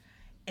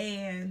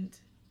 And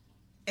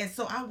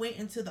so I went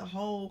into the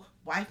whole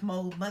wife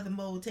mode, mother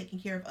mode, taking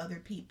care of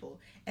other people.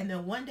 And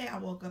then one day I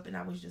woke up and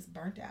I was just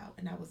burnt out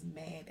and I was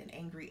mad and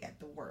angry at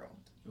the world.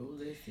 Oh,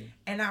 listen.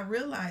 And I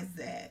realized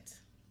that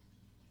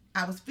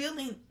I was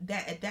feeling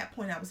that at that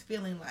point I was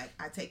feeling like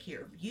I take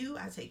care of you,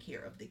 I take care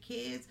of the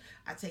kids,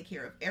 I take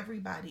care of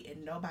everybody,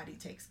 and nobody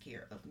takes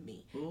care of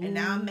me. Ooh, and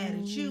now I'm mad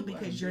at you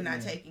because you're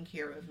not taking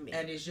care of me.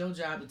 And it's your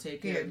job to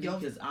take care of me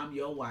because I'm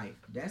your wife.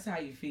 That's how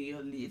you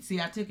feel.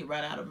 See, I took it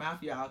right out of my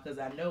mouth, y'all, because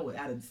I know it.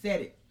 I done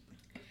said it.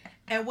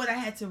 And what I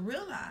had to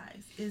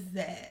realize is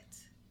that,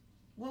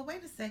 well,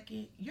 wait a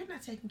second, you're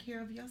not taking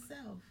care of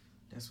yourself.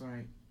 That's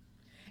right.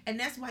 And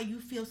that's why you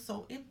feel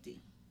so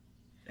empty.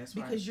 That's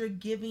because right. You're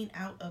giving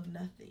out of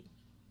nothing.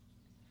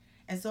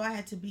 And so I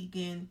had to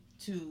begin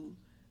to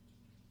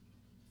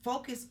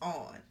focus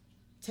on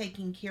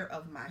taking care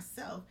of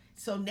myself.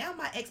 So now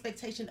my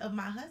expectation of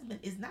my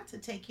husband is not to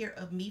take care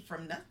of me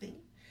from nothing.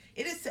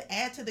 It is to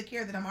add to the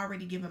care that I'm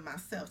already giving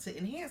myself, to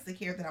enhance the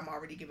care that I'm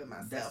already giving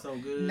myself. That's so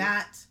good.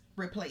 Not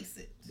replace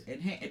it. Do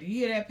you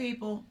hear that,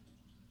 people?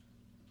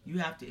 You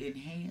have to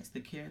enhance the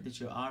care that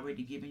you're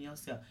already giving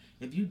yourself.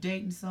 If you're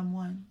dating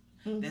someone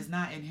that's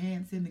not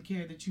enhancing the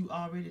care that you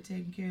already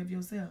taking care of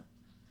yourself,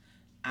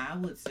 I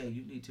would say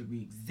you need to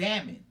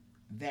re-examine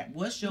that.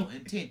 What's your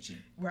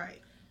intention?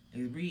 Right.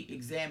 And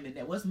re-examine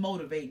that. What's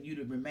motivating you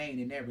to remain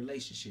in that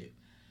relationship?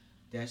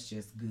 That's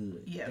just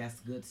good. Yeah. That's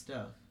good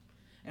stuff.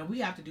 And we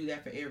have to do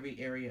that for every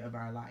area of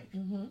our life.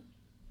 Mm-hmm.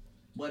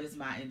 What is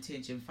my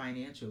intention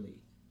financially?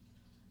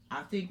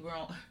 I think we're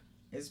on,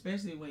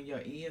 especially when your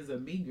ends are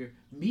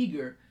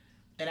meager,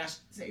 and I should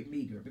say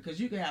meager, because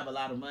you can have a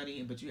lot of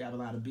money, but you have a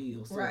lot of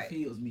bills, so right. It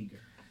feels meager.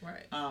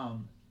 Right.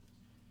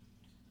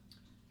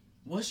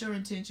 What's your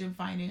intention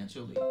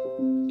financially?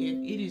 If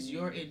it is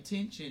your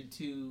intention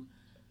to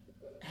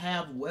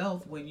have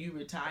wealth when you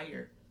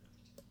retire,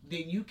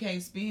 then you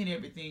can't spend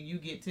everything you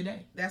get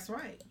today. That's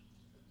right.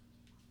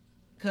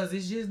 Because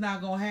it's just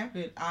not going to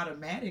happen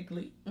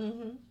automatically.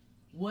 Mm-hmm.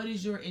 What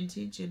is your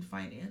intention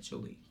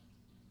financially?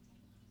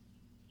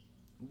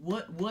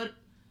 What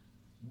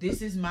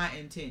this is my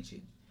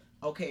intention.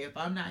 Okay, if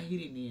I'm not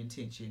hitting the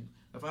intention,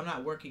 if I'm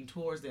not working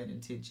towards that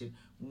intention,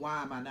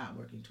 why am I not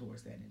working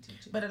towards that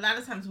intention? But a lot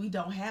of times we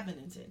don't have an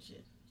intention.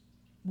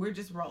 We're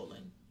just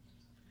rolling.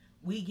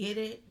 We get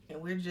it,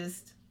 and we're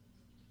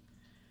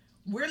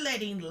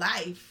letting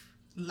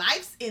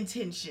life's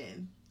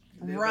intention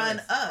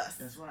run us.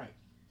 That's right.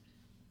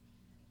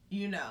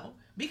 You know,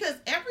 because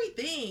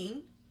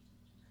everything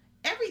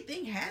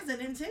has an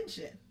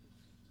intention.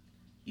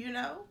 You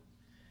know,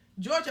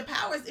 Georgia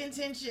Power's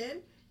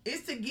intention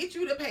is to get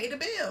you to pay the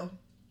bill.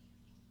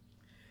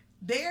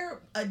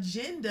 Their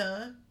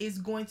agenda is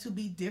going to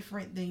be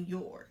different than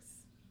yours.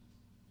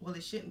 Well,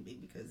 it shouldn't be,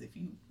 because if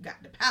you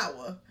got the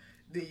power,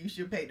 then you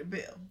should pay the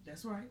bill.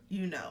 That's right.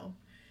 You know.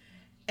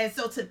 And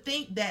so to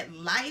think that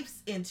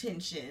life's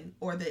intention,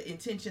 or the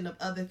intention of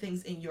other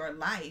things in your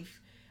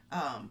life,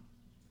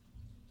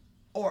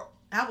 or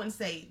I wouldn't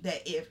say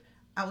that,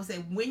 I would say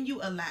when you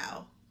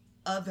allow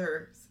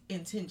others'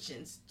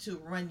 intentions to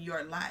run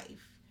your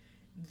life,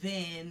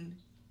 then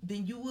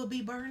you will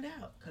be burned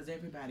out. Because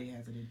everybody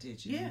has an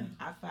intention. Yeah.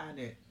 I find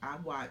that I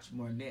watch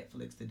more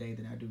Netflix today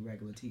than I do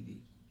regular TV.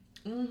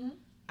 Mm-hmm.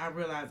 I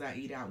realize I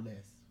eat out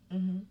less.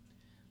 Mm-hmm.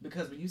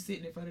 Because when you're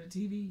sitting in front of the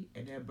TV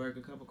and that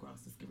burger come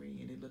across the screen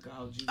and it look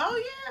all juicy.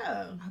 Oh,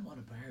 yeah. I want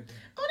a burger.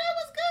 Oh, that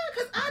was good,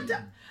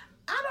 because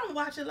I don't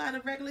watch a lot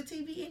of regular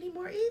TV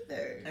anymore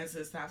either. And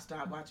since I've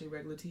stopped watching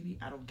regular TV,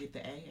 I don't get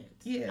the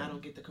ads. Yeah. I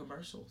don't get the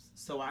commercials.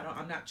 So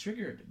I'm not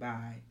triggered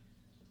by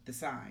the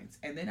signs.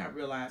 And then I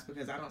realized,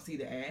 because I don't see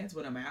the ads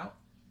when I'm out,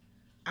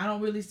 I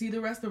don't really see the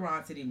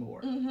restaurants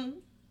anymore. Mm-hmm.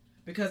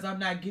 Because I'm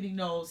not getting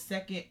those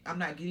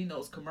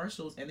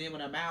commercials. And then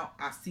when I'm out,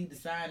 I see the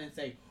sign and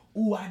say,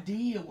 ooh, I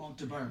did want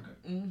the burger.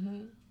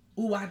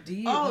 Mm-hmm. Ooh, I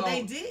did. Oh,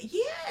 they did?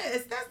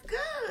 Yes, that's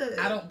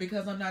good.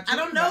 Because I'm not I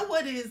don't know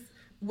what is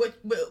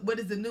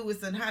the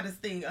newest and hottest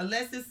thing,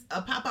 unless it's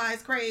a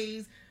Popeye's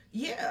craze.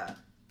 Yeah.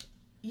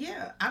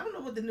 I don't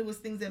know what the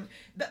newest things are.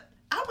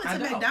 I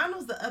went to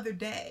McDonald's the other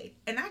day,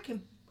 and I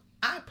can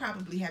I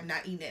probably have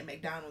not eaten at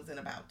McDonald's in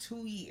about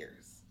 2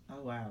 years.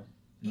 Oh, wow.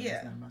 No, Yeah.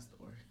 That's not my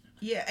story.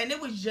 Yeah, and it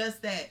was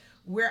just that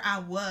where I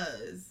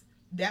was,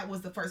 that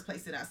was the first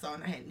place that I saw,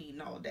 and I hadn't eaten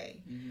all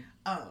day.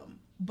 Mm-hmm.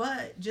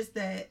 But just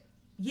that,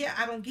 yeah,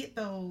 I don't get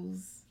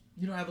those.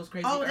 You don't have those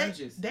crazy Oh,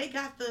 urges. they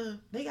got the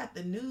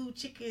new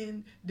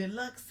chicken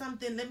deluxe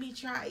something. Let me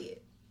try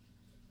it,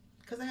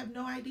 because I have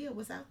no idea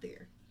what's out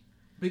there.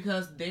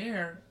 Because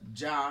their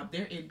job,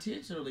 they're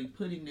intentionally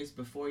putting this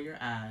before your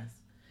eyes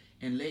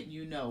and letting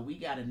you know we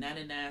got a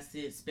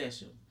 99-cent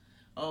special.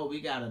 Oh,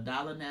 we got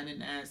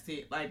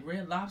 $1.99. Like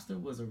Red Lobster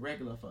was a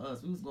regular for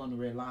us. We was going to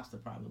Red Lobster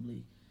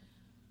probably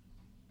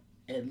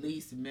at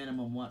least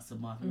minimum once a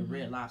month. We're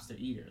Red Lobster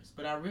eaters.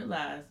 But I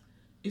realized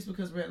it's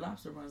because Red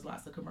Lobster runs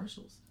lots of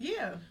commercials.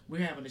 Yeah.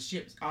 We're having the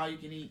chips, all you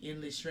can eat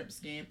endless shrimp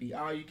scampi,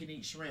 all you can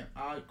eat shrimp,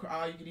 all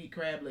you can eat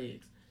crab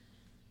legs.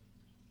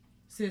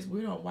 Since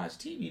we don't watch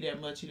TV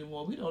that much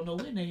anymore, we don't know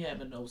when they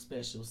having those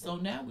specials. So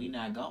now we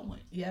not going.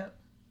 Yep.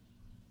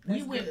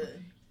 We went,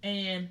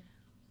 and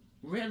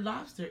Red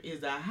Lobster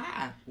is a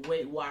high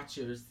Weight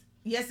Watchers.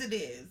 Yes, it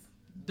is.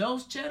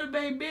 Those Cheddar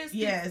Bay biscuits.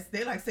 Yes,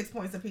 they're like 6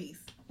 points a piece.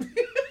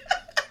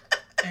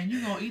 And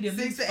you're going to eat at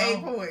 6 least to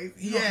 8 points.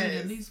 You're going to eat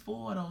at least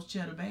 4 of those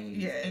Cheddar Bays.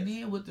 Yes. And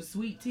then with the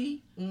sweet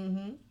tea,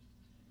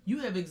 you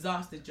have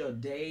exhausted your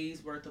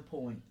day's worth of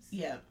points.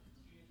 Yep.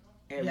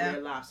 At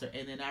Red Lobster.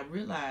 And then I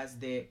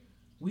realized that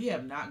we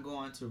have not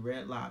gone to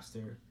Red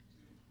Lobster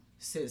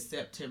since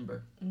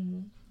September.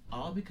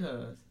 All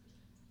because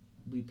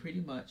we pretty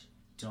much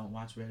don't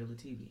watch regular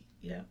TV.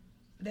 Yeah,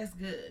 that's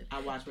good.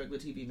 I watch regular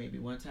TV maybe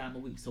one time a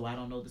week, so I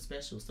don't know the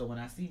specials. So when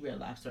I see Red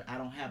Lobster, I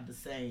don't have the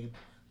same,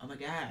 oh my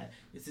God,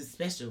 this is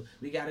special.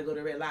 We got to go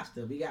to Red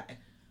Lobster.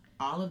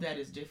 All of that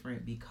is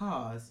different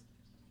because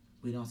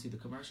we don't see the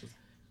commercials.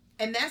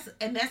 And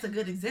that's a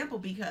good example,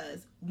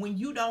 because when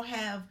you don't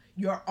have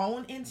your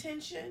own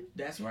intention,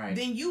 that's right,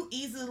 then you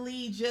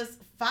easily just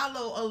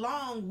follow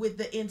along with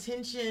the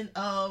intention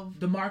of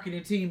the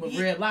marketing team of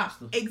Red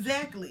Lobster.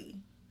 Exactly,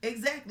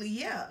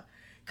 yeah.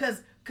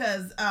 Cause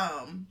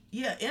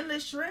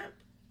endless shrimp.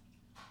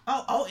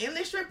 Oh,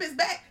 endless shrimp is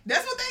back.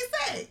 That's what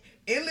they say.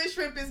 Endless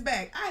shrimp is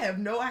back. I have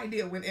no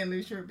idea when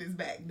endless shrimp is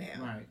back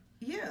now. Right.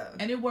 Yeah.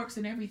 And it works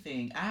in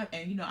everything. I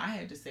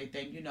had to say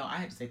thank you,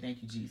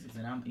 Jesus,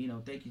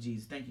 and thank you,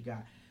 Jesus, thank you,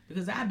 God,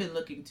 because I've been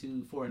looking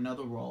for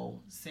another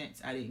role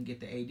since I didn't get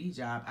the AD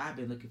job. I've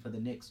been looking for the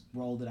next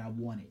role that I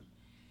wanted,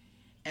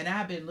 and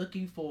I've been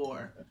looking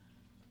for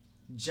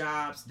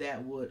jobs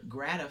that would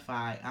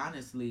gratify,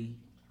 honestly,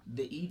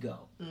 the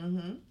ego.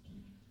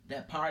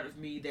 That part of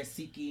me that's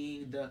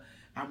seeking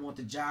I want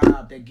the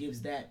job that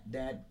gives that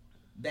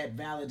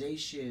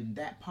validation,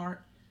 that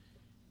part.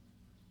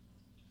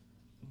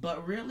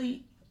 But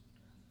really,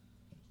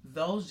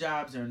 those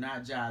jobs are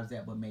not jobs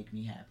that would make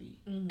me happy.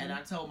 And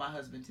I told my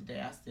husband today,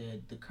 I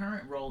said, the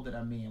current role that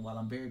I'm in, while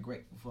I'm very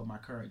grateful for my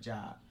current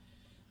job,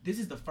 this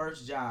is the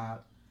first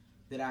job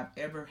that I've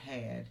ever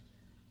had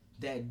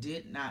that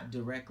did not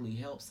directly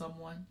help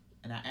someone,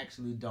 and I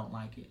actually don't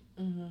like it.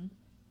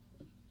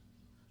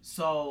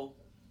 So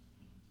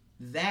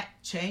that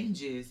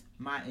changes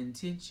my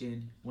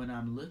intention when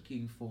I'm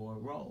looking for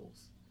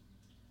roles.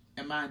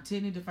 Am I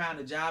intending to find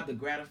a job that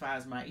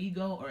gratifies my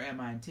ego, or am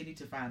I intending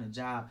to find a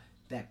job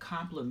that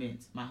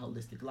complements my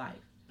holistic life?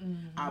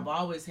 I've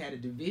always had a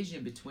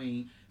division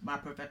between my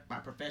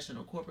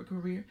professional corporate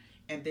career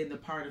and then the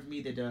part of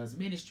me that does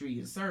ministry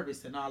and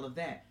service and all of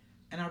that.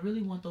 And I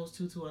really want those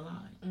two to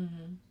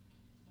align.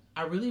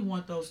 I really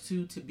want those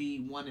two to be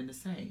one and the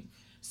same.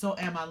 So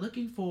am I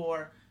looking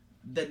for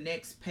the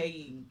next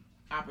paying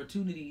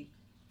opportunity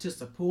to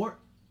support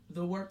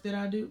the work that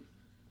I do,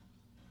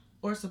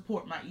 or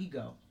support my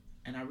ego?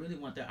 And I really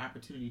want that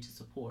opportunity to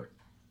support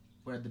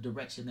where the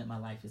direction that my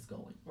life is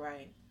going.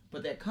 Right.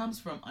 But that comes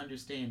from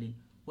understanding,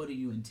 what do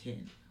you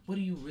intend? What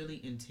do you really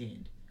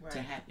intend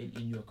to happen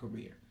in your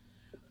career?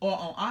 Or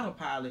on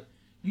autopilot,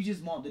 you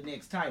just want the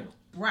next title.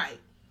 Right.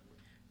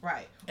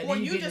 And or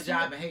then you get just the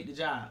job and hate the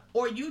job.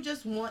 Or you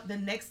just want the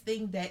next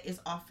thing that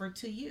is offered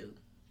to you.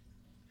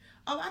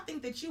 Oh, I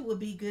think that you would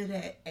be good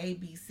at A,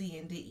 B, C,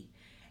 and D.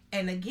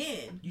 And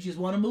again, you just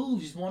want to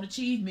move, you just want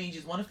achievement, you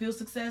just want to feel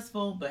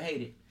successful, but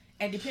hate it.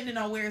 And depending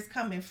on where it's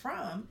coming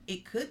from,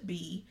 it could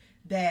be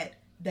that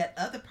that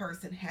other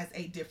person has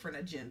a different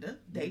agenda.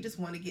 They just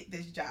want to get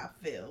this job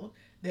filled.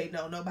 They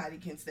know nobody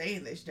can stay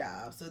in this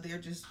job, so they're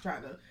just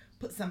trying to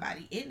put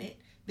somebody in it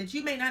that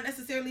you may not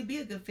necessarily be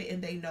a good fit,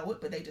 and they know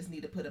it, but they just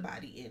need to put a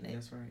body in it.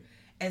 That's right.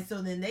 And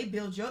so then they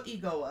build your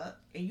ego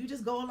up, and you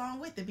just go along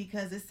with it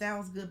because it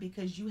sounds good,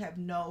 because you have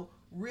no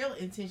real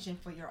intention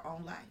for your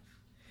own life.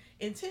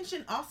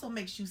 Intention also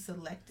makes you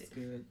selective. It's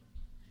good.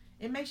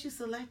 It makes you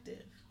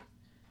selective.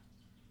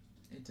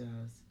 It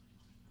does.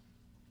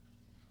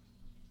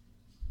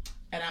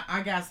 And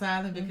I got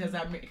silent because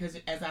because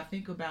as I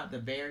think about the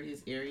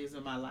various areas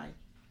of my life,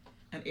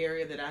 an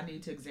area that I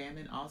need to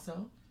examine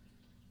also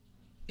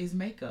is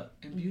makeup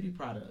and beauty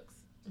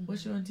products.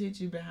 What's your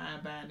intention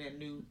behind buying that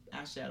new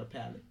eyeshadow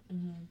palette?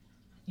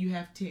 You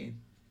have 10.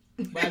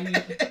 Why do you?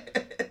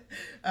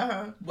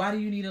 Why do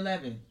you need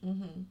 11?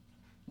 Mm-hmm.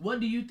 What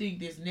do you think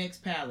this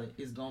next pallet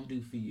is going to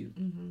do for you?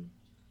 Mm-hmm.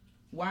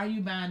 Why are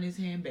you buying this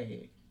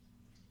handbag?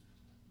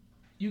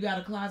 You got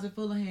a closet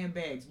full of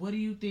handbags. What do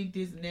you think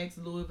this next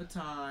Louis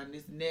Vuitton,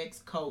 this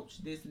next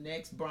Coach, this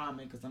next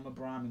Brahmin, because I'm a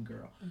Brahmin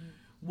girl,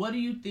 what do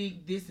you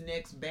think this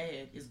next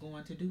bag is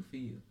going to do for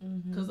you?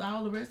 Because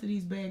all the rest of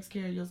these bags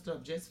carry your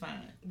stuff just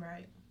fine.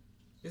 Right.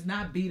 It's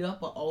not beat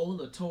up or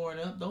old or torn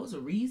up. Those are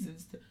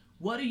reasons.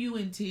 What do you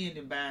intend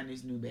in buying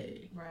this new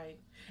bag? Right.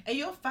 And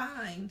you'll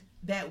find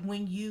that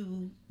when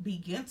you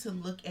begin to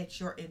look at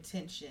your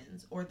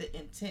intentions or the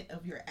intent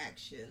of your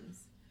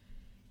actions,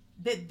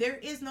 that there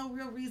is no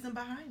real reason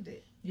behind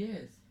it.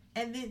 Yes.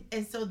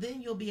 And so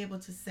then you'll be able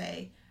to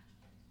say,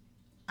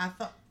 I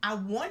thought I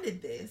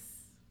wanted this,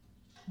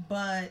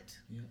 but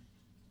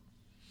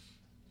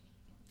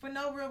for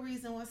no real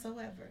reason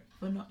whatsoever.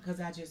 Because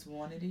I just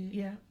wanted it.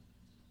 Yeah.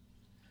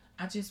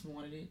 I just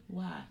wanted it.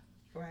 Why?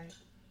 Right.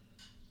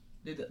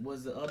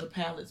 Was the other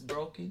pallets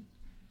broken?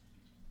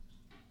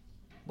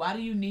 Why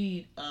do you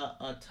need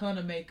a ton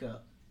of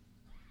makeup?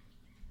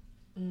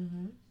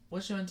 Mm-hmm.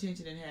 What's your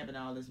intention in having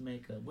all this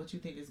makeup? What you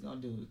think it's gonna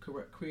do?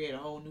 Create a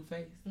whole new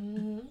face?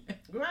 Mm-hmm.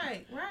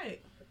 Right.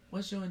 Right.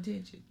 What's your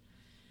intention?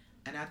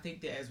 And I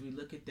think that as we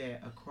look at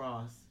that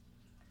across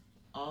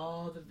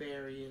all the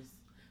various,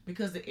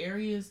 because the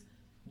areas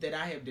that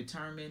I have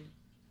determined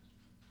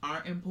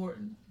aren't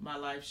important, my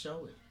life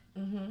show it.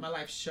 Mm-hmm. My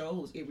life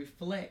shows, it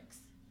reflects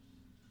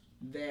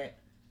that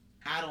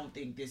I don't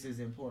think this is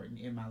important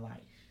in my life.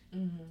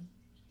 Mm-hmm.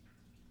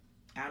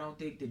 I don't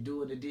think that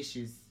doing the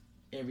dishes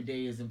every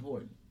day is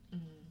important.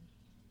 Mm-hmm.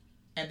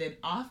 And then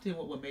often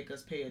what will make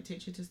us pay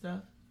attention to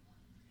stuff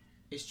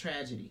is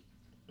tragedy.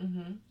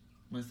 Mm-hmm.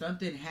 When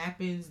something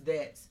happens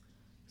that's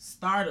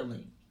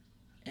startling,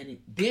 and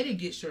then it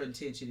gets your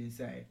attention and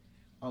say,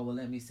 oh, well,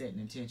 let me set an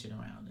intention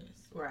around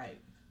this.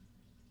 Right.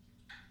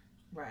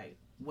 Right.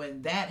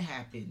 When that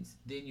happens,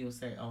 then you'll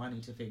say, oh, I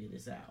need to figure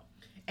this out.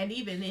 And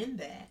even in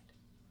that,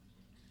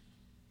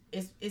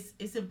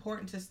 it's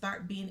important to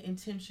start being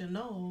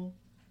intentional.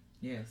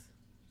 Yes.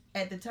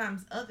 At the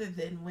times other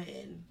than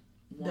when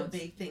the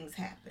big things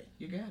happen.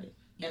 You got it.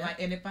 Yeah.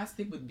 And if I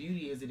stick with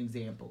beauty as an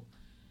example,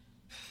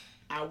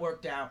 I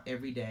worked out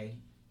every day,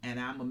 and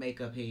I'm a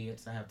makeup head,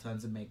 so I have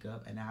tons of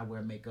makeup, and I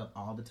wear makeup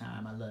all the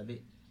time. I love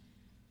it.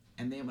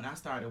 And then when I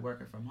started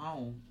working from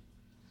home,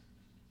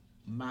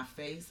 my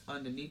face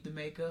underneath the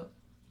makeup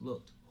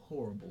looked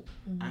horrible.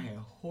 Mm-hmm. I had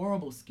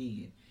horrible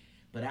skin,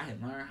 but I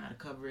had learned how to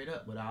cover it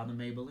up with all the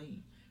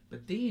Maybelline.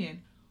 But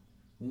then,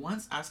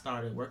 once I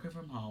started working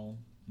from home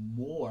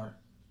more,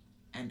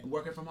 and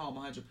working from home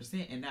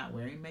 100%, and not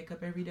wearing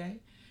makeup every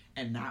day,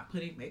 and not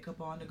putting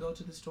makeup on to go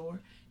to the store,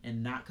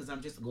 and not because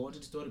I'm just going to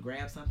the store to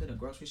grab something, a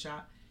grocery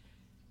shop,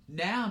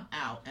 now I'm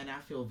out and I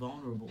feel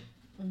vulnerable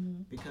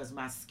because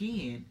my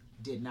skin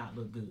did not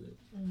look good.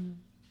 Mm-hmm.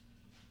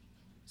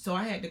 So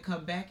I had to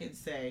come back and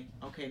say,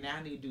 okay, now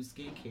I need to do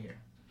skincare.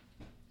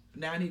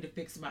 Now I need to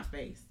fix my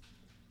face.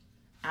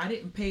 I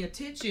didn't pay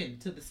attention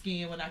to the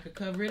skin when I could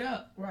cover it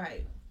up.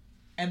 Right.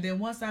 And then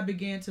once I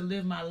began to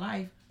live my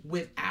life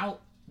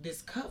without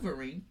this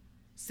covering,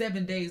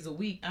 7 days a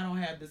week, I don't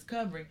have this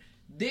covering,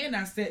 then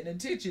I set an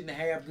intention to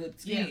have good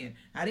skin.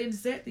 Yeah. I didn't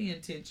set the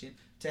intention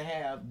to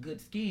have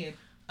good skin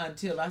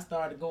until I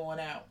started going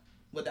out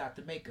without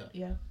the makeup.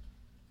 Yeah.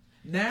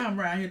 Now I'm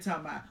right here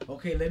talking about,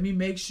 okay, let me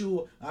make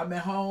sure I'm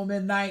at home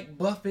at night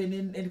buffing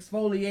and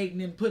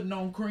exfoliating and putting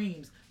on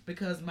creams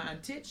because my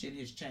intention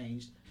has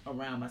changed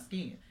around my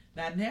skin.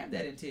 Now, I didn't have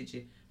that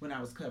intention when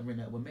I was covering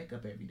up with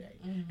makeup every day.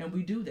 Mm-hmm. And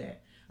we do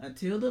that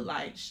until the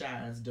light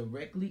shines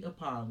directly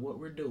upon what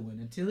we're doing,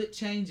 until it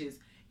changes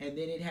and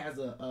then it has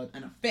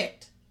an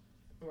effect.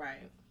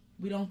 Right.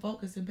 We don't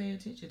focus and pay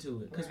attention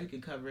to it because we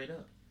can cover it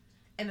up.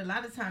 And a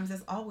lot of times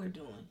that's all we're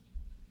doing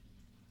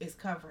is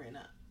covering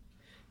up.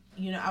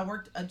 You know, I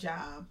worked a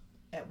job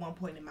at one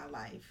point in my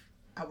life.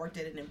 I worked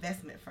at an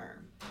investment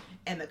firm,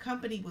 and the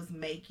company was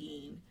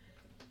making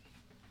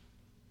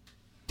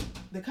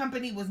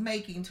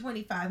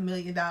 $25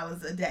 million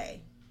a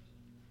day.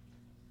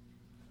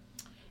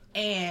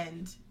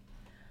 And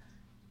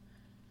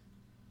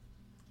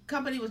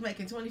company was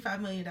making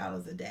 $25 million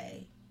a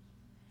day.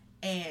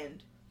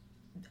 And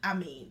I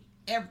mean,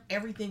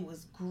 everything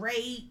was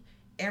great.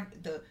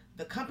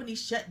 The company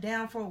shut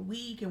down for a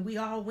week, and we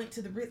all went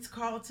to the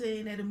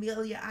Ritz-Carlton at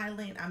Amelia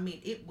Island. I mean,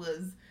 it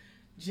was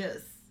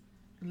just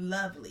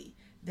lovely.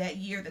 That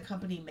year, the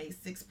company made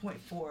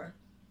 $6.4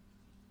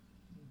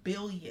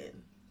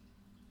 billion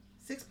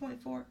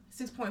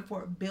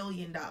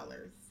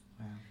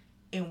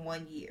in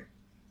 1 year.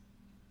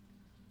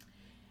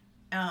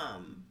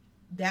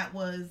 That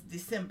was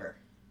December.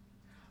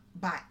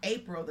 By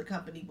April, the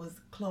company was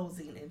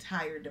closing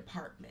entire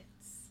departments.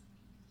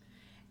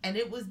 And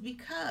it was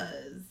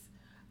because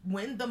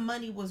when the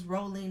money was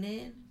rolling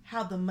in,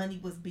 how the money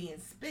was being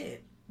spent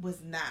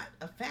was not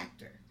a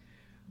factor,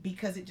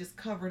 because it just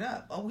covered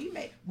up. Oh, we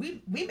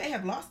may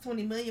have lost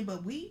 20 million,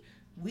 but we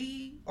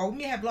may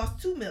have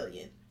lost 2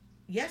 million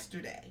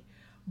yesterday,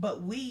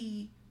 but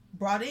we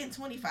brought in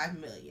 $25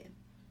 million.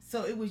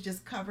 So it was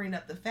just covering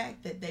up the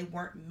fact that they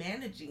weren't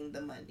managing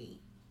the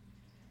money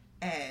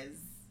as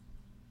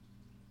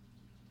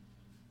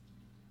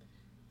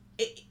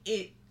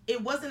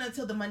it wasn't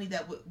until the money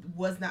that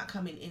was not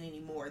coming in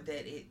anymore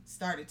that it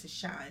started to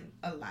shine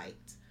a light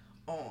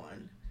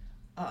on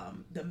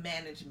the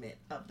management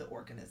of the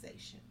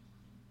organization.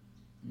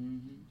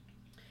 Mm-hmm.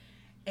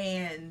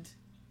 And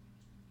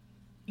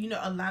you know,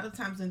 a lot of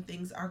times when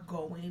things are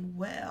going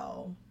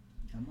well,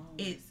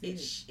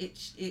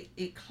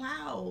 it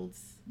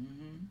clouds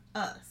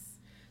us.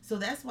 So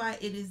that's why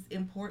it is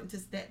important to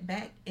step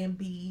back and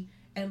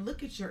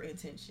look at your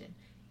intention,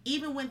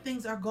 even when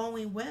things are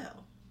going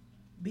well,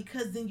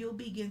 because then you'll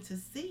begin to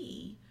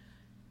see.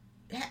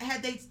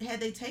 Had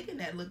they taken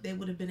that look, they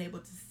would have been able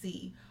to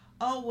see.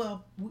 Oh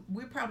well,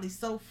 we're probably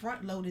so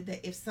front loaded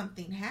that if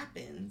something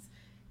happens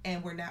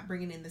and we're not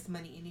bringing in this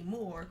money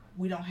anymore,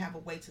 we don't have a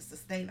way to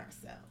sustain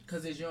ourselves.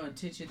 Because is your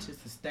intention to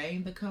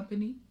sustain the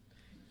company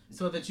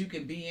so that you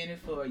can be in it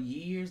for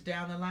years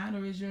down the line,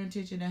 or is your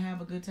intention to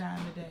have a good time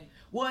today?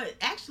 Well,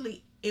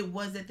 actually, it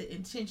was that the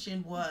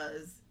intention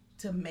was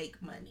to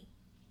make money.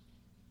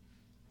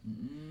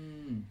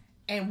 Mm.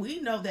 And we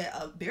know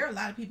that there are a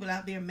lot of people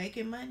out there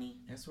making money.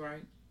 That's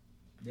right.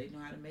 They know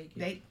how to make it.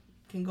 They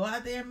can go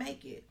out there and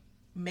make it.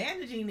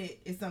 Managing it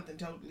is something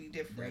totally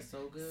different. That's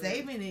so good.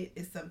 Saving it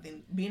is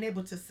something, being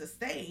able to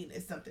sustain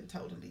is something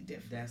totally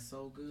different. That's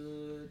so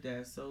good.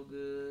 That's so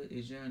good.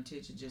 Is your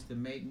intention just to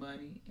make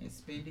money and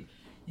spend it?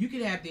 You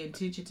could have the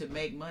intention to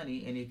make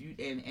money, and if you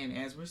and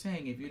as we're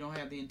saying, if you don't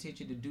have the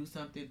intention to do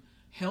something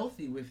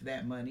healthy with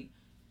that money,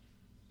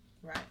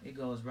 right, it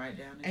goes right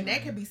down the And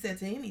that could be said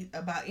to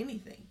about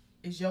anything.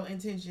 Is your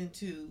intention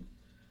to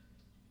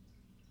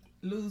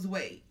lose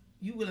weight?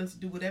 You willing to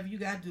do whatever you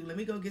gotta do? Let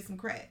me go get some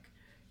crack.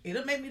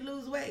 It'll make me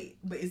lose weight,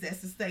 but is that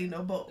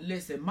sustainable?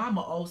 Listen,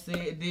 Mama O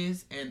said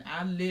this, and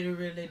I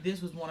literally,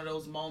 this was one of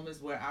those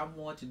moments where I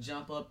want to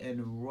jump up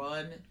and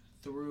run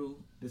through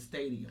the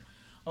stadium.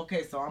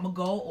 Okay, so I'm a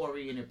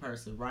goal-oriented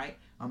person, right?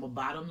 I'm a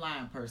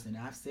bottom-line person.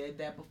 I've said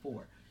that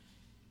before.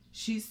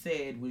 She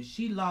said when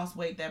she lost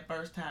weight that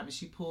first time and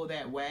she pulled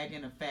that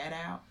wagon of fat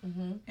out,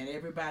 mm-hmm. and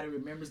everybody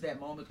remembers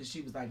that moment because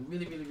she was like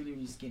really, really, really,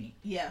 really skinny.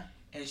 Yeah.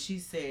 And she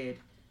said,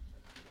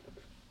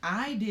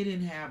 I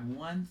didn't have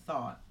one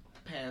thought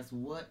past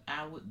what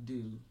I would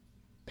do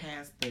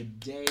past the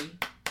day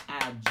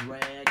I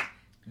dragged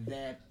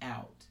that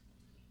out.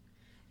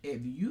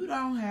 If you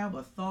don't have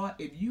a thought,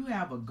 if you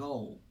have a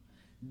goal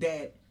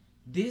that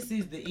this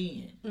is the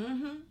end.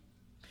 Mm-hmm.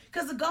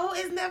 Because the goal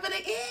is never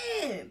the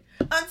end.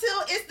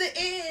 Until it's the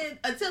end,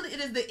 until it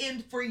is the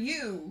end for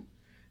you,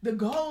 the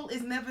goal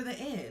is never the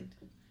end.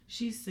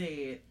 She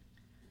said,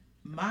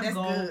 my That's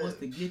goal good. was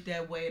to get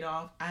that weight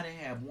off. I didn't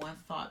have one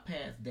thought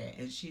past that.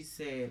 And she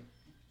said,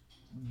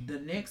 the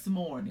next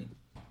morning,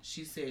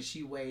 she said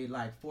she weighed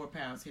like 4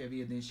 pounds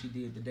heavier than she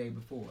did the day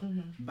before.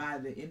 Mm-hmm. By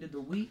the end of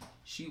the week,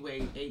 she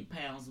weighed 8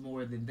 pounds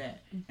more than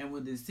that. Mm-hmm. And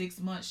within 6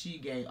 months, she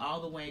gained all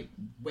the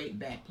weight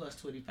back plus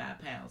 25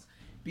 pounds.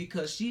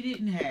 Because she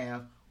didn't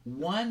have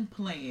one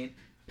plan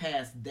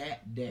past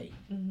that day.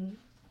 Mm-hmm.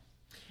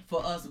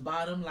 For us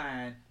bottom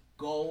line,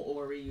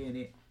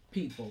 goal-oriented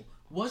people.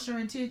 What's your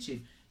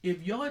intention?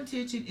 If your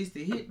intention is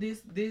to hit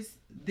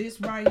this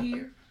right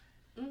here,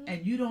 mm-hmm.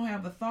 and you don't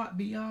have a thought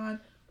beyond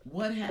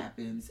what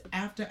happens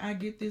after I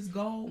get this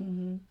goal,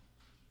 mm-hmm.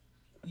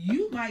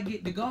 you might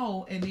get the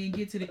goal and then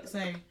get to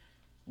say,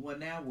 well,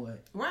 now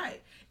what?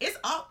 Right. It's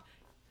all.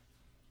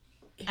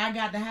 I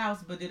got the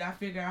house, but did I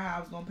figure out how I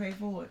was gonna pay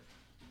for it?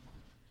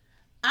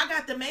 I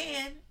got the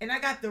man and I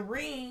got the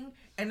ring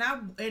and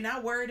I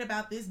worried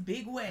about this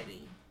big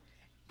wedding.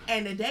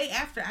 And the day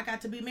after, I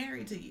got to be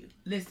married to you.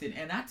 Listen,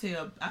 and I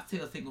tell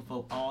single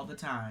folk all the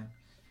time,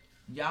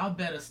 y'all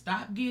better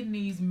stop getting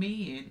these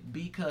men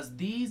because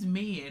these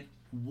men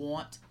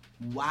want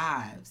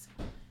wives.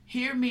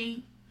 Hear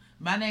me.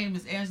 My name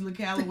is Angela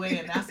Calloway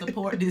and I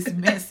support this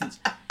message.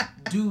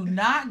 Do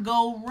not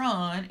go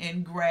run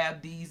and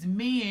grab these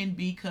men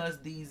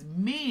because these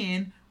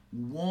men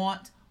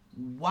want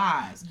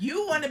wives.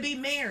 You want to be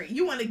married.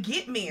 You want to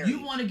get married.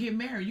 You want to get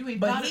married. You ain't.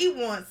 But he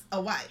wants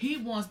a wife. He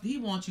wants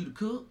you to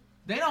cook.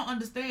 They don't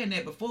understand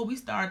that before we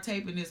start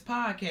taping this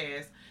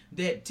podcast,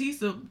 that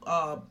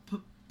Tisa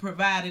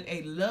provided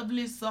a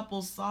lovely,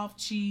 supple, soft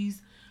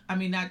cheese. I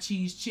mean, not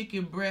cheese,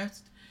 chicken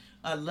breast,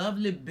 a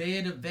lovely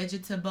bed of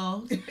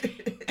vegetables,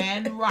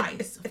 and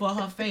rice for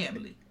her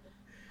family.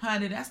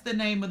 Honey, that's the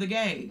name of the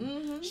game.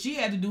 Mm-hmm. She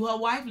had to do her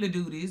wifely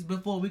duties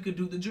before we could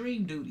do the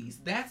dream duties.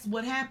 That's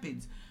what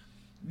happens.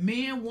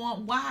 Men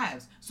want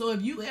wives. So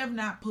if you have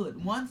not put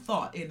one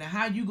thought into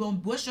how you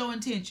what's your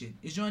intention?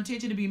 Is your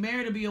intention to be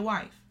married or be a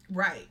wife?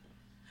 Right.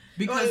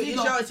 Because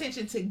it's your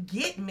intention to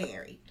get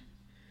married,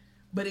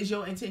 but it's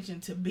your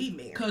intention to be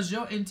married. Because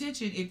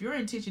if your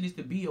intention is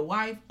to be a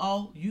wife,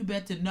 oh, you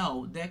better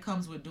know that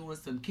comes with doing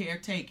some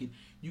caretaking.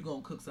 You're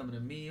going to cook some of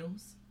the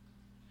meals.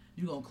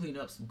 You're going to clean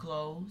up some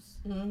clothes.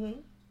 Mm-hmm.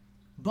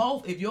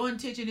 Both. If your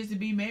intention is to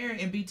be married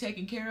and be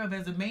taken care of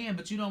as a man,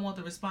 but you don't want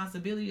the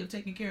responsibility of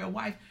taking care of a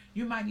wife,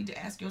 you might need to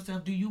ask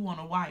yourself, do you want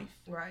a wife?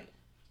 Right.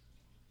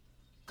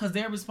 Because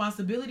there are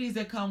responsibilities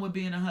that come with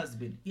being a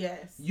husband.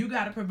 Yes. You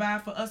got to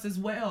provide for us as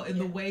well in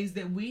the ways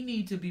that we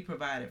need to be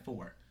provided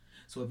for.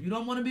 So if you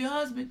don't want to be a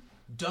husband,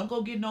 don't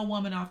go get no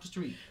woman off the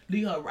street.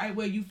 Leave her right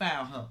where you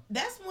found her.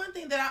 That's one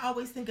thing that I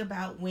always think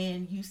about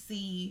when you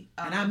see...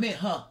 and I meant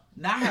her,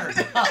 not her.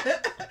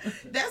 Her.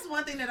 That's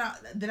one thing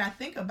that I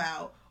think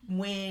about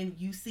when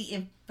you see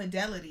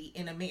infidelity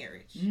in a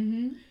marriage.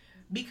 Mm-hmm.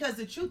 Because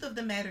the truth of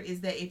the matter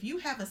is that if you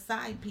have a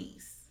side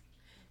piece,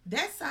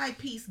 that side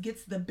piece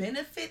gets the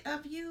benefit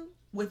of you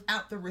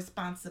without the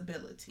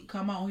responsibility.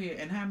 Come on here.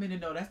 And how many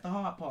know that's the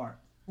hard part?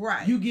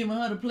 Right. You giving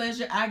her the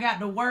pleasure, I got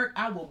to work,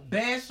 I will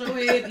bash your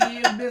head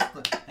in,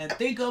 mister, and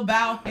think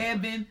about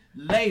heaven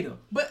later.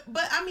 But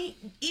I mean,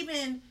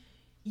 even,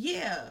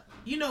 yeah,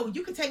 you know,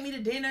 you can take me to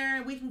dinner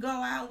and we can go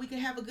out, we can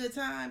have a good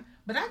time.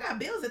 But I got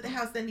bills at the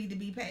house that need to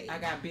be paid. I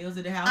got bills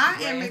at the house.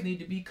 Grass need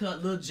to be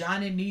cut. Little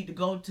Johnny need to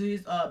go to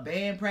his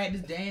band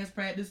practice, dance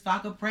practice,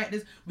 soccer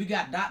practice. We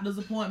got doctor's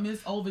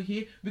appointments over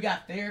here. We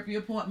got therapy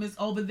appointments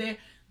over there.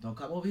 Don't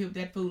come over here with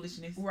that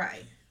foolishness.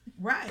 Right.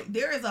 Right.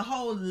 There is a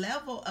whole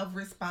level of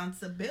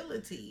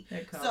responsibility.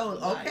 So,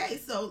 okay,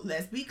 so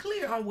let's be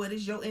clear on what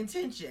is your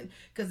intention.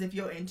 Because if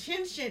your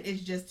intention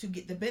is just to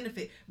get the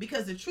benefit,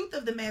 because the truth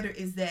of the matter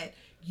is that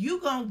you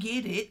gonna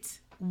get it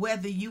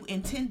whether you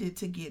intended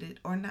to get it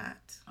or not.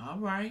 All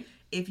right.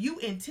 If you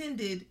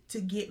intended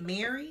to get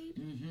married,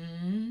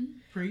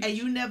 Preach. and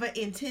you never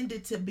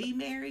intended to be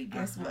married,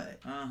 guess what?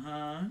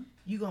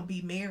 You're going to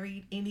be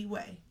married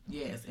anyway.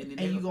 Yes. And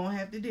you're going to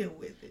have to deal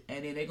with it.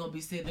 And then they're going to be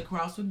sitting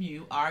across from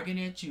you,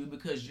 arguing at you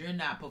because you're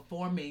not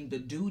performing the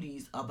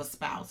duties of a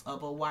spouse,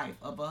 of a wife,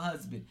 of a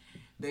husband.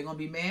 They're going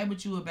to be mad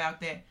with you about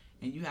that.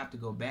 And you have to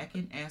go back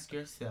and ask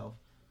yourself,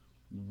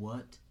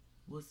 what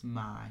was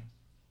my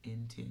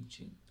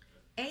intention?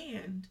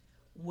 And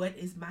what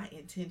is my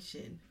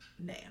intention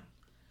now?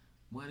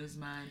 What is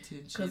my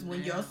intention? Because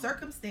when your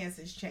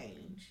circumstances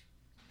change,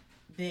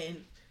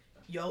 then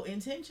your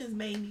intentions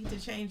may need to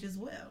change as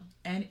well.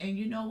 And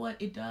you know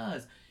what? It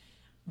does.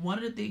 One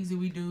of the things that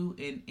we do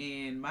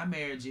in my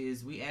marriage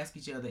is we ask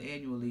each other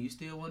annually, you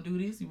still want to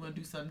do this? You want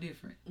to do something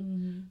different?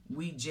 Mm-hmm.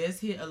 We just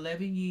hit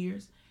 11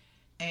 years.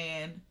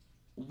 And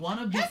one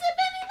of the... Has it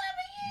been 11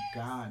 years?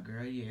 God,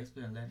 girl, yeah, it's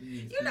been 11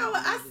 years. You know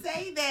what? I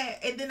say that,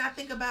 and then I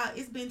think about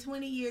it's been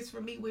 20 years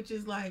for me, which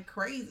is like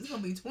crazy. It's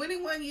going to be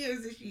 21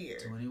 years this year.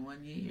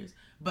 21 years.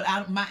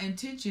 But my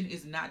intention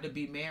is not to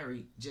be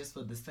married just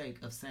for the sake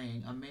of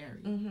saying I'm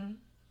married. Mm-hmm.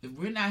 If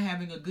we're not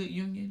having a good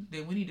union,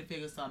 then we need to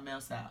figure something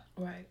else out.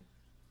 Right.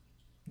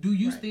 Do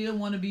you still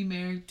want to be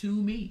married to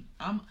me?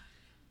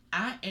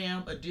 I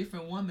am a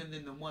different woman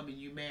than the woman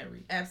you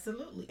married.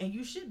 Absolutely. And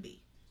you should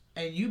be.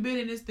 And you've been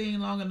in this thing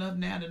long enough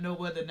now to know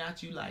whether or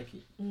not you like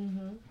it.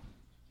 Mm-hmm.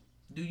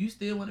 Do you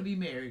still want to be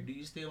married? Do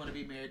you still want to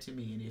be married to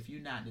me? And if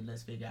you're not, then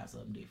let's figure out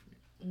something different.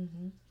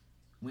 Mm-hmm.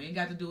 We ain't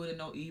got to do it in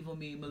no evil,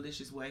 mean,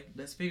 malicious way.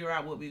 Let's figure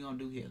out what we're going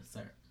to do here,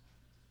 sir.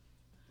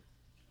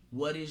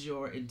 What is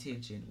your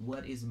intention?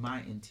 What is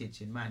my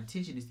intention? My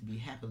intention is to be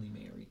happily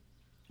married.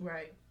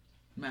 Right.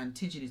 My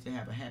intention is to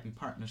have a happy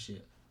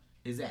partnership.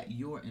 Is that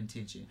your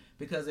intention?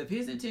 Because if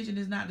his intention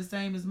is not the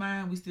same as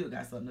mine, we still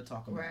got something to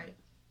talk about. Right.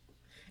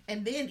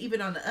 And then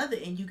even on the other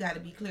end, you got to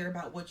be clear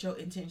about what your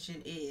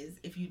intention is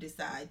if you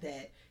decide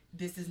that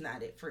this is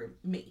not it for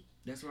me.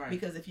 That's right.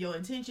 Because if your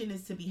intention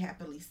is to be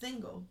happily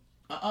single,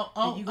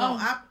 you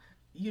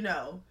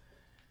know,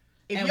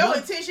 if your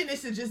intention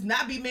is to just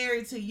not be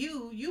married to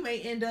you, you may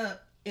end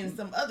up in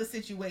some other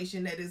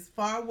situation that is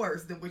far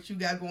worse than what you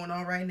got going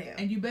on right now.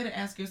 And you better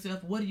ask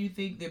yourself, what do you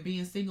think that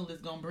being single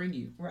is going to bring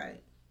you?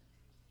 Right.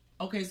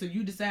 Okay, so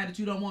you decide that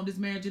you don't want this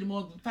marriage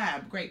anymore.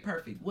 Fine, great,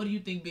 perfect. What do you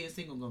think being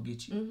single going to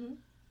get you? Mm-hmm.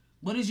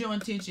 What is your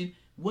intention?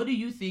 What do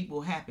you think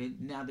will happen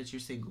now that you're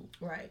single?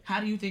 Right. How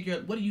do you think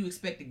what do you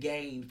expect to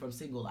gain from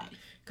single life?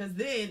 Because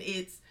then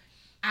it's,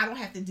 I don't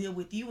have to deal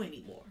with you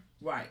anymore.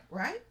 Right.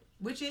 Right?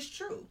 Which is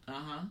true.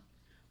 Uh-huh.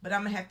 But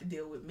I'm going to have to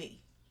deal with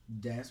me.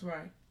 That's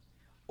right.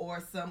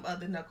 Or some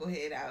other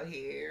knucklehead out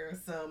here. Or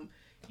some,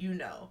 you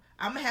know.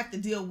 I'm going to have to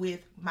deal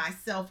with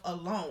myself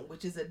alone,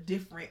 which is a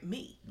different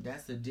me.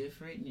 That's a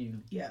different you.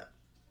 Yeah.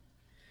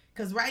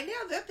 Because right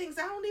now, there are things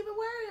I don't even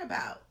worry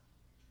about.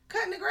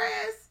 Cutting the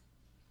grass.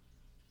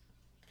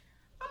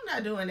 I'm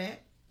not doing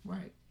that.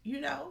 Right. You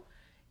know,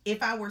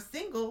 if I were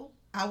single,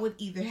 I would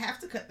either have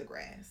to cut the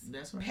grass.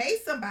 That's right. Pay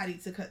somebody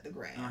to cut the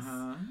grass.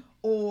 Uh-huh.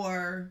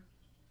 Or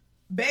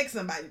beg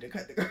somebody to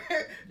cut the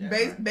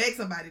grass. Beg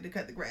somebody to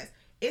cut the grass.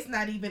 It's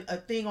not even a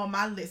thing on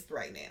my list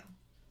right now.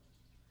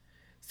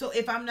 So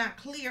if I'm not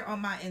clear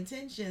on my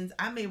intentions,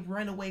 I may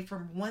run away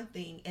from one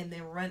thing and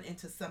then run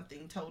into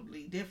something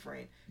totally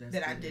different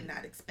that I did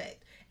not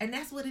expect. And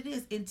that's what it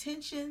is.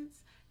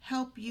 Intentions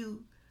help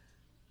you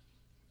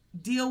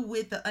deal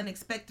with the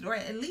unexpected, or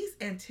at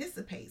least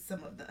anticipate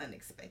some of the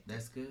unexpected.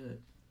 That's good.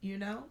 You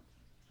know?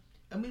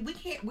 I mean,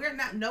 we're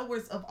not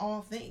knowers of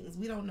all things.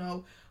 We don't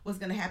know what's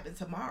going to happen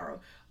tomorrow.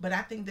 But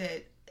I think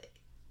that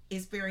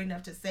it's fair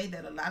enough to say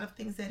that a lot of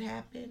things that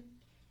happen,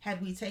 had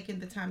we taken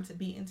the time to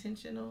be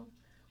intentional,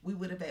 we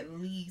would have at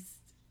least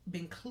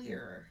been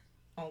clearer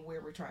on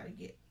where we're trying to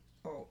get,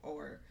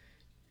 or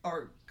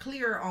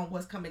clearer on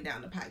what's coming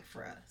down the pike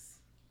for us.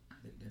 I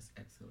think that's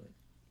excellent.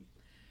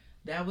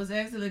 That was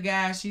excellent,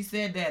 guys. She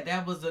said that.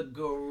 That was a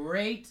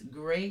great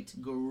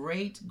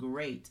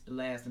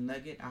last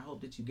nugget. I hope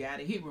that you got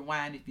it. Hit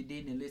rewind if you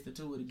didn't and listen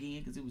to it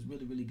again because it was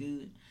really, really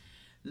good.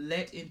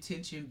 Let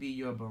intention be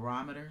your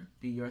barometer,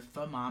 be your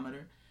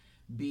thermometer,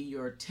 be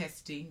your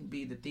testing,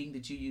 be the thing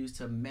that you use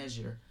to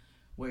measure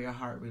where your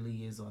heart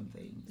really is on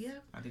things. Yeah.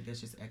 I think that's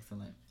just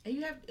excellent. And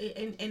you have,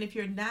 and if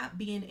you're not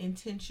being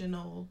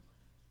intentional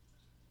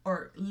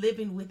or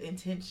living with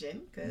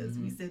intention, because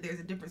we said there's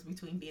a difference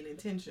between being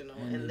intentional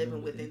and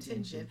living with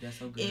intention. That's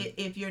so good.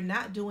 If you're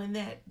not doing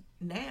that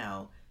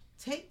now,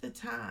 take the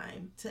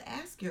time to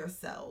ask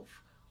yourself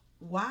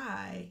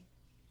why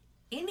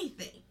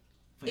anything.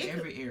 For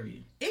every area.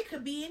 It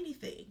could be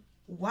anything.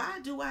 Why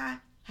do I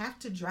have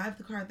to drive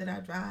the car that I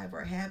drive, or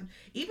have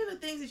even the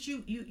things that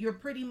you're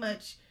pretty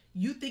much,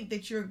 you think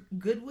that you're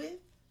good with?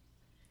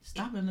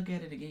 Stop and look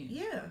at it again.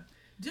 Yeah.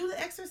 Do the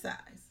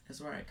exercise. That's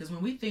right. Because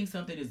when we think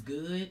something is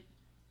good,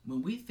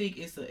 when we think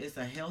it's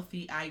a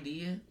healthy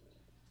idea,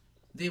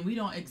 then we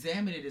don't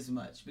examine it as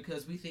much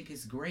because we think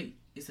it's great.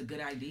 It's a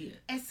good idea.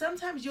 And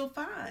sometimes you'll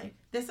find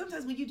that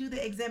sometimes when you do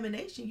the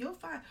examination, you'll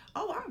find,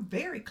 oh, I'm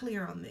very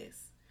clear on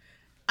this.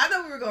 I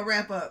know we were gonna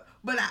wrap up,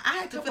 but I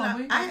had to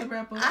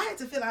I had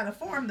to fill out a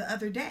form the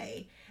other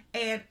day,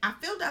 and I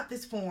filled out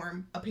this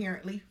form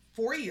apparently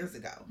 4 years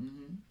ago,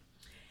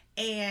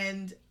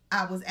 and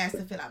I was asked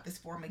to fill out this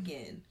form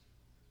again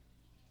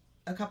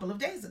a couple of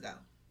days ago.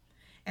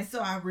 And so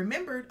I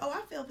remembered,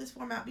 I filled this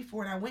form out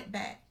before, and I went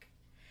back.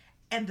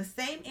 And the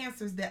same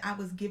answers that I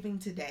was giving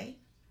today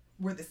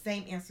were the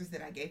same answers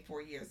that I gave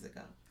 4 years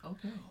ago.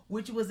 Okay.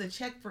 Which was a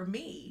check for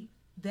me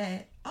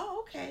that,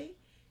 okay,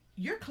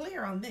 you're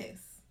clear on this.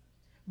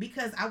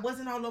 Because I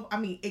wasn't all over,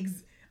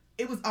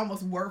 it was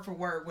almost word for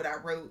word what I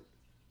wrote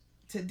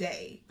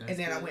today. That's and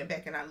then good. I went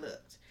back and I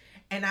looked.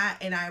 And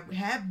I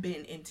have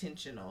been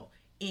intentional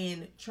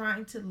in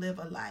trying to live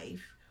a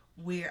life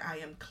where I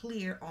am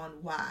clear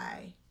on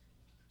why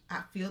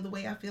I feel the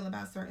way I feel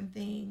about certain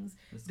things,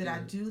 that's that good. I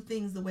do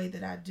things the way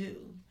that I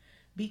do,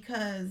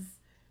 because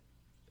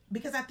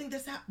I think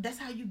that's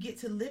how you get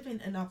to live in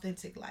an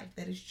authentic life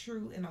that is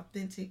true and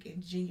authentic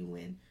and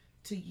genuine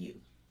to you.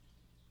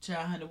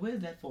 Child, honey,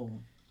 where's that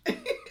form?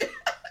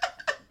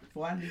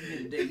 Before I leave here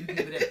today, you give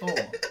me that form.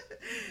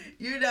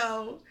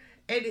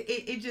 And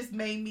it just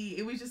made me,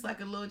 it was just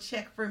like a little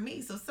check for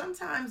me. So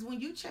sometimes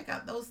when you check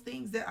out those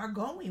things that are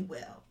going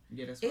well,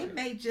 yeah, that's right. It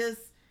may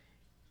just,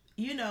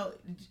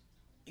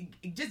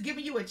 just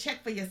giving you a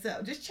check for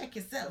yourself. Just check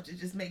yourself to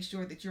just make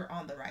sure that you're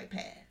on the right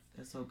path.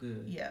 That's so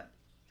good. Yeah.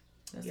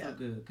 That's so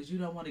good. Because you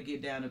don't want to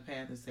get down the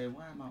path and say,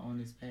 why am I on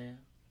this path?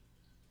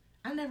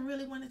 I never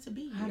really wanted to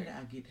be here. How did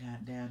I get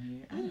down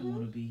here? I didn't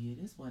want to be here.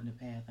 This wasn't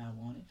the path I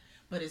wanted.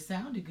 But it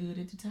sounded good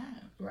at the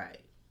time.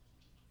 Right.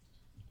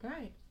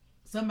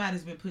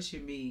 Somebody's been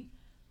pushing me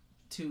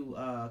to,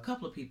 a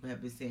couple of people have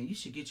been saying, you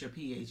should get your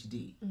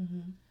PhD.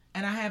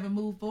 And I haven't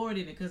moved forward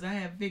in it because I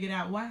haven't figured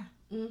out why.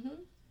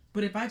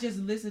 But if I just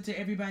listen to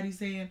everybody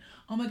saying,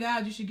 oh my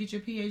God, you should get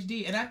your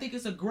PhD. And I think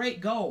it's a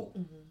great goal.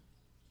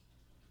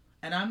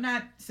 And I'm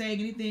not saying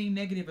anything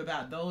negative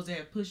about those that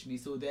have pushed me.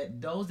 So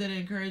that those that are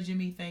encouraging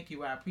me, thank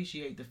you. I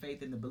appreciate the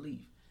faith and the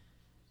belief.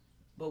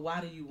 But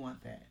why do you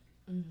want that?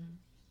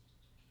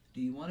 Do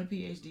you want a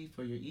PhD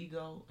for your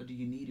ego, or do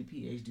you need a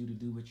PhD to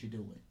do what you're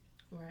doing?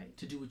 Right.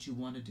 To do what you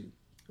want to do.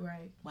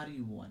 Right. Why do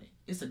you want it?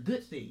 It's a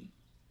good thing.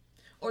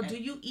 Or do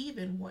you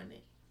even want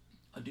it?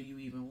 Or do you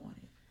even want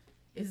it?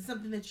 Is it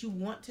something that you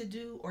want to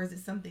do, or is it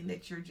something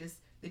that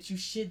that you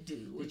should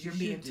do, or you're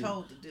being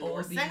told to do,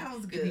 or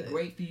sounds good? It'd be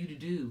great for you to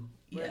do.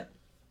 Yeah.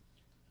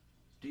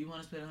 Do you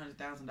want to spend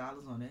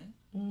 $100,000 on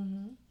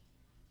that?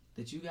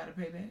 That you got to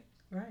pay back?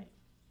 Right.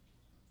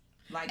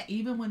 Like,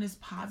 even when it's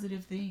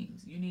positive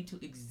things, you need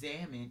to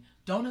examine.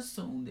 Don't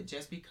assume that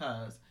just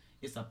because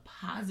it's a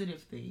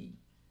positive thing,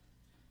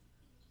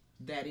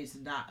 that it's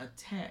not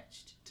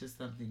attached to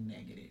something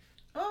negative.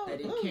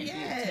 That it can't be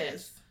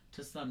attached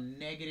to some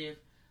negative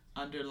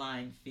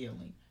underlying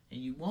feeling.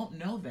 And you won't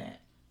know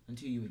that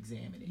until you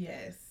examine it.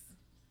 Yes.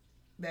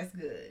 That's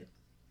good.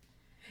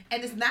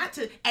 And it's not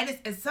to,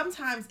 and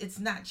sometimes it's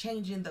not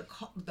changing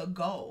the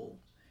goal.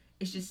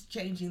 It's just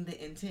changing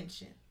the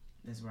intention.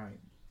 That's right.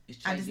 It's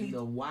changing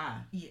the why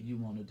you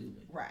want to do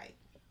it. Right.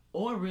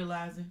 Or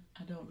realizing,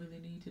 I don't really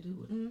need to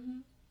do it.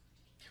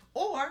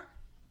 Or,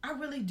 I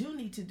really do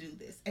need to do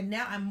this. And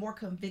now I'm more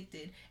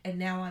convicted, and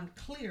now I'm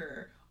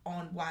clearer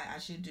on why I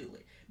should do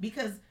it.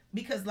 Because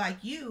like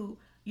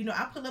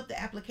I pull up the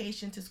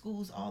application to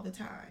schools all the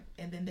time,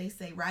 and then they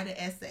say, write an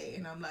essay,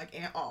 and I'm like,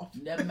 off.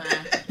 Never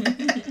mind.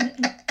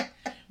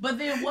 But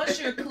then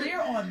once you're clear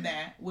on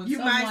that, when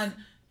someone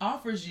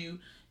offers you,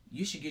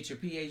 you should get your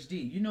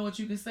PhD. You know what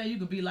you can say? You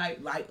could be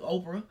like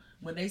Oprah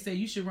when they say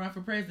you should run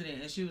for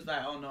president, and she was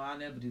like, "Oh no, I'll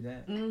never do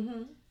that."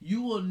 Mm-hmm.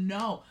 You will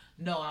know.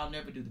 No, I'll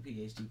never do the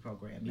PhD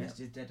program. That's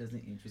just that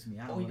doesn't interest me.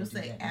 I don't or you'll do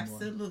say that anymore.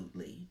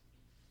 absolutely,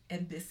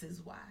 and this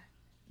is why.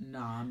 No,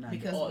 I'm not.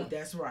 Because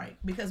that's right.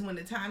 Because when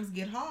the times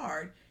get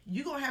hard,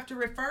 you're gonna have to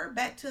refer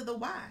back to the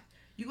why.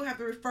 You're gonna have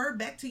to refer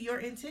back to your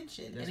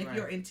intention. That's and if right.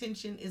 your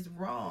intention is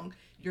wrong,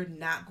 you're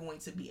not going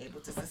to be able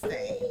to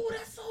sustain. Oh,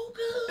 that's so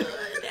good.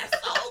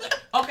 That's so good.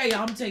 Okay, y'all,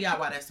 I'm gonna tell y'all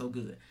why that's so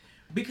good.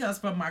 Because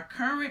from my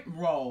current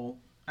role,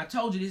 I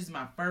told you this is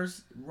my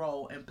first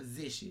role and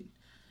position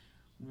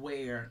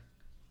where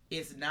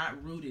it's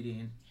not rooted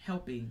in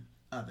helping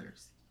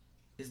others.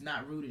 It's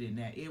not rooted in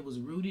that. It was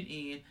rooted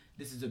in,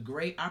 this is a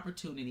great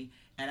opportunity,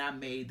 and I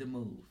made the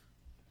move.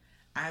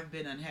 I've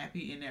been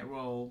unhappy in that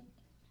role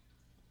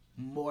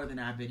more than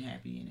I've been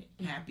happy in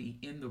it. Happy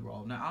in the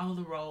role. Now, all of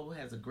the role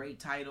has a great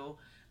title.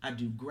 I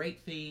do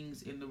great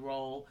things in the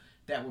role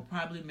that will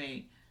probably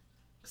make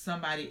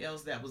somebody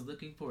else that was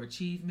looking for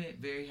achievement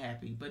very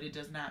happy, but it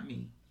does not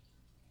me.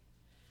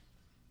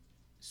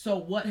 So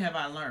what have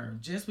I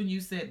learned? Just when you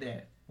said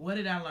that, what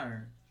did I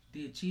learn?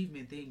 The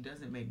achievement thing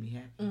doesn't make me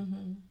happy.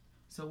 Mm-hmm.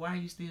 So why are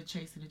you still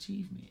chasing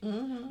achievement?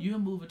 Mm-hmm. You're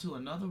moving to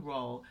another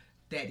role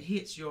that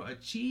hits your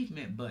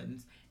achievement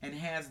buttons and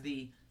has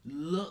the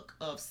look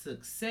of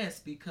success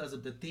because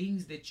of the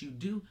things that you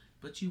do,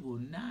 but you will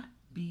not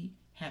be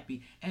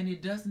happy, and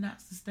it does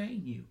not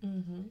sustain you.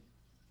 Mm-hmm.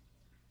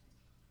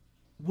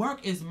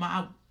 Work is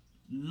my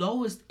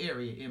lowest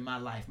area in my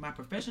life. My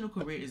professional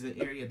career is an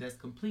area that's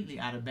completely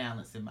out of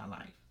balance in my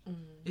life.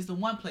 Mm-hmm. It's the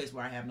one place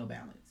where I have no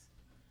balance.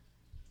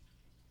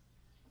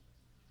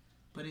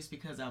 But it's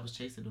because I was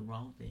chasing the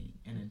wrong thing.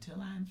 And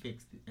until I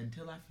fix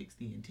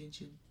the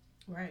intention,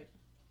 right,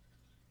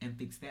 and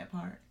fix that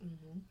part,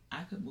 mm-hmm.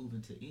 I could move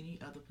into any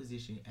other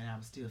position and I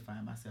would still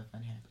find myself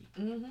unhappy.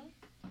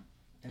 Mm-hmm.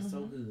 That's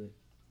so good.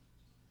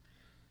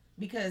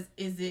 Because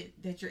is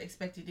it that you're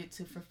expecting it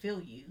to fulfill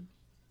you?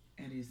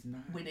 And it's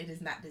not. When it is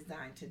not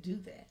designed to do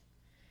that.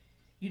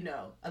 You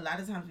know, a lot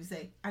of times we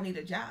say, I need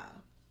a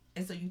job.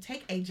 And so you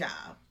take a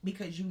job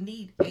because you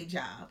need a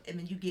job, and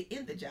then you get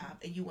in the job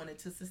and you want it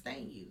to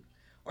sustain you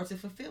or to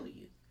fulfill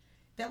you.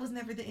 That was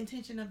never the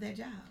intention of that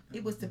job.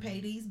 It was to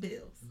pay these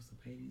bills. It was to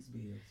pay these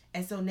bills.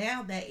 And so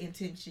now that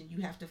intention,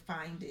 you have to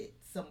find it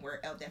somewhere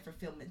else, that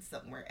fulfillment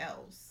somewhere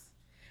else.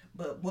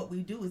 But what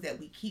we do is that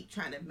we keep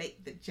trying to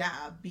make the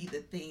job be the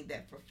thing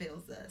that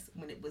fulfills us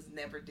when it was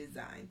never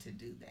designed to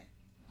do that.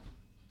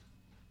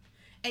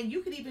 And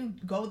you could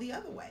even go the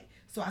other way.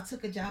 So I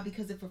took a job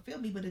because it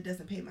fulfilled me, but it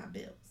doesn't pay my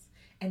bills.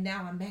 And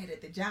now I'm mad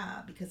at the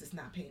job because it's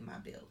not paying my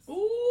bills.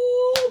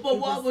 Ooh, but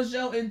what was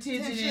your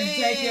intention in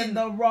taking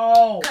the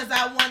role? Because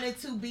I wanted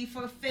to be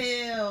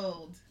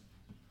fulfilled.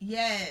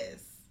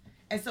 Yes.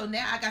 And so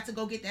now I got to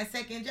go get that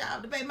second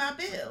job to pay my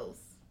bills.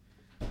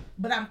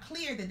 But I'm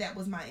clear that that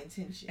was my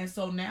intention. And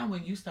so now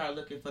when you start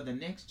looking for the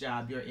next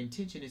job, your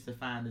intention is to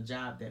find a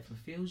job that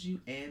fulfills you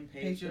and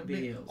pays your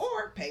bills.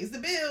 Or pays the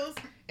bills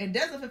and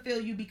doesn't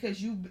fulfill you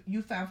because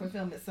you found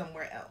fulfillment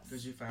somewhere else.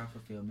 Because you found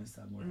fulfillment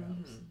somewhere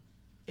else.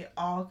 It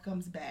all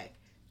comes back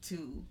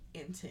to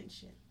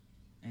intention.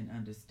 And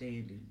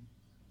understanding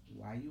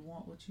why you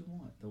want what you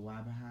want. The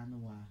why behind the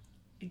why.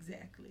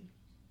 Exactly.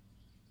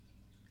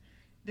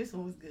 This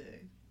one was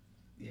good.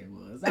 Yeah, it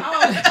was.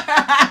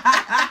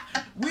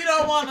 We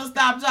don't want to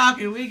stop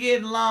talking. We're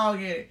getting long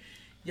in it.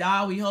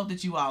 Y'all, we hope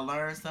that you all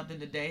learned something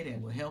today that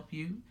will help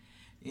you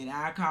in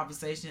our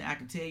conversation. I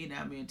can tell you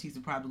now, me and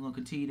Tisa probably going to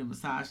continue to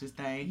massage this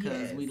thing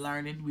because we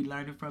learning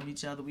from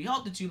each other. We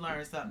hope that you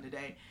learned something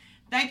today.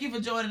 Thank you for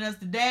joining us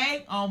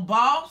today on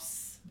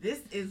Boss.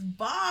 This is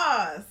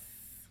Boss.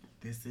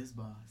 This is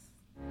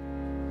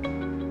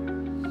Boss.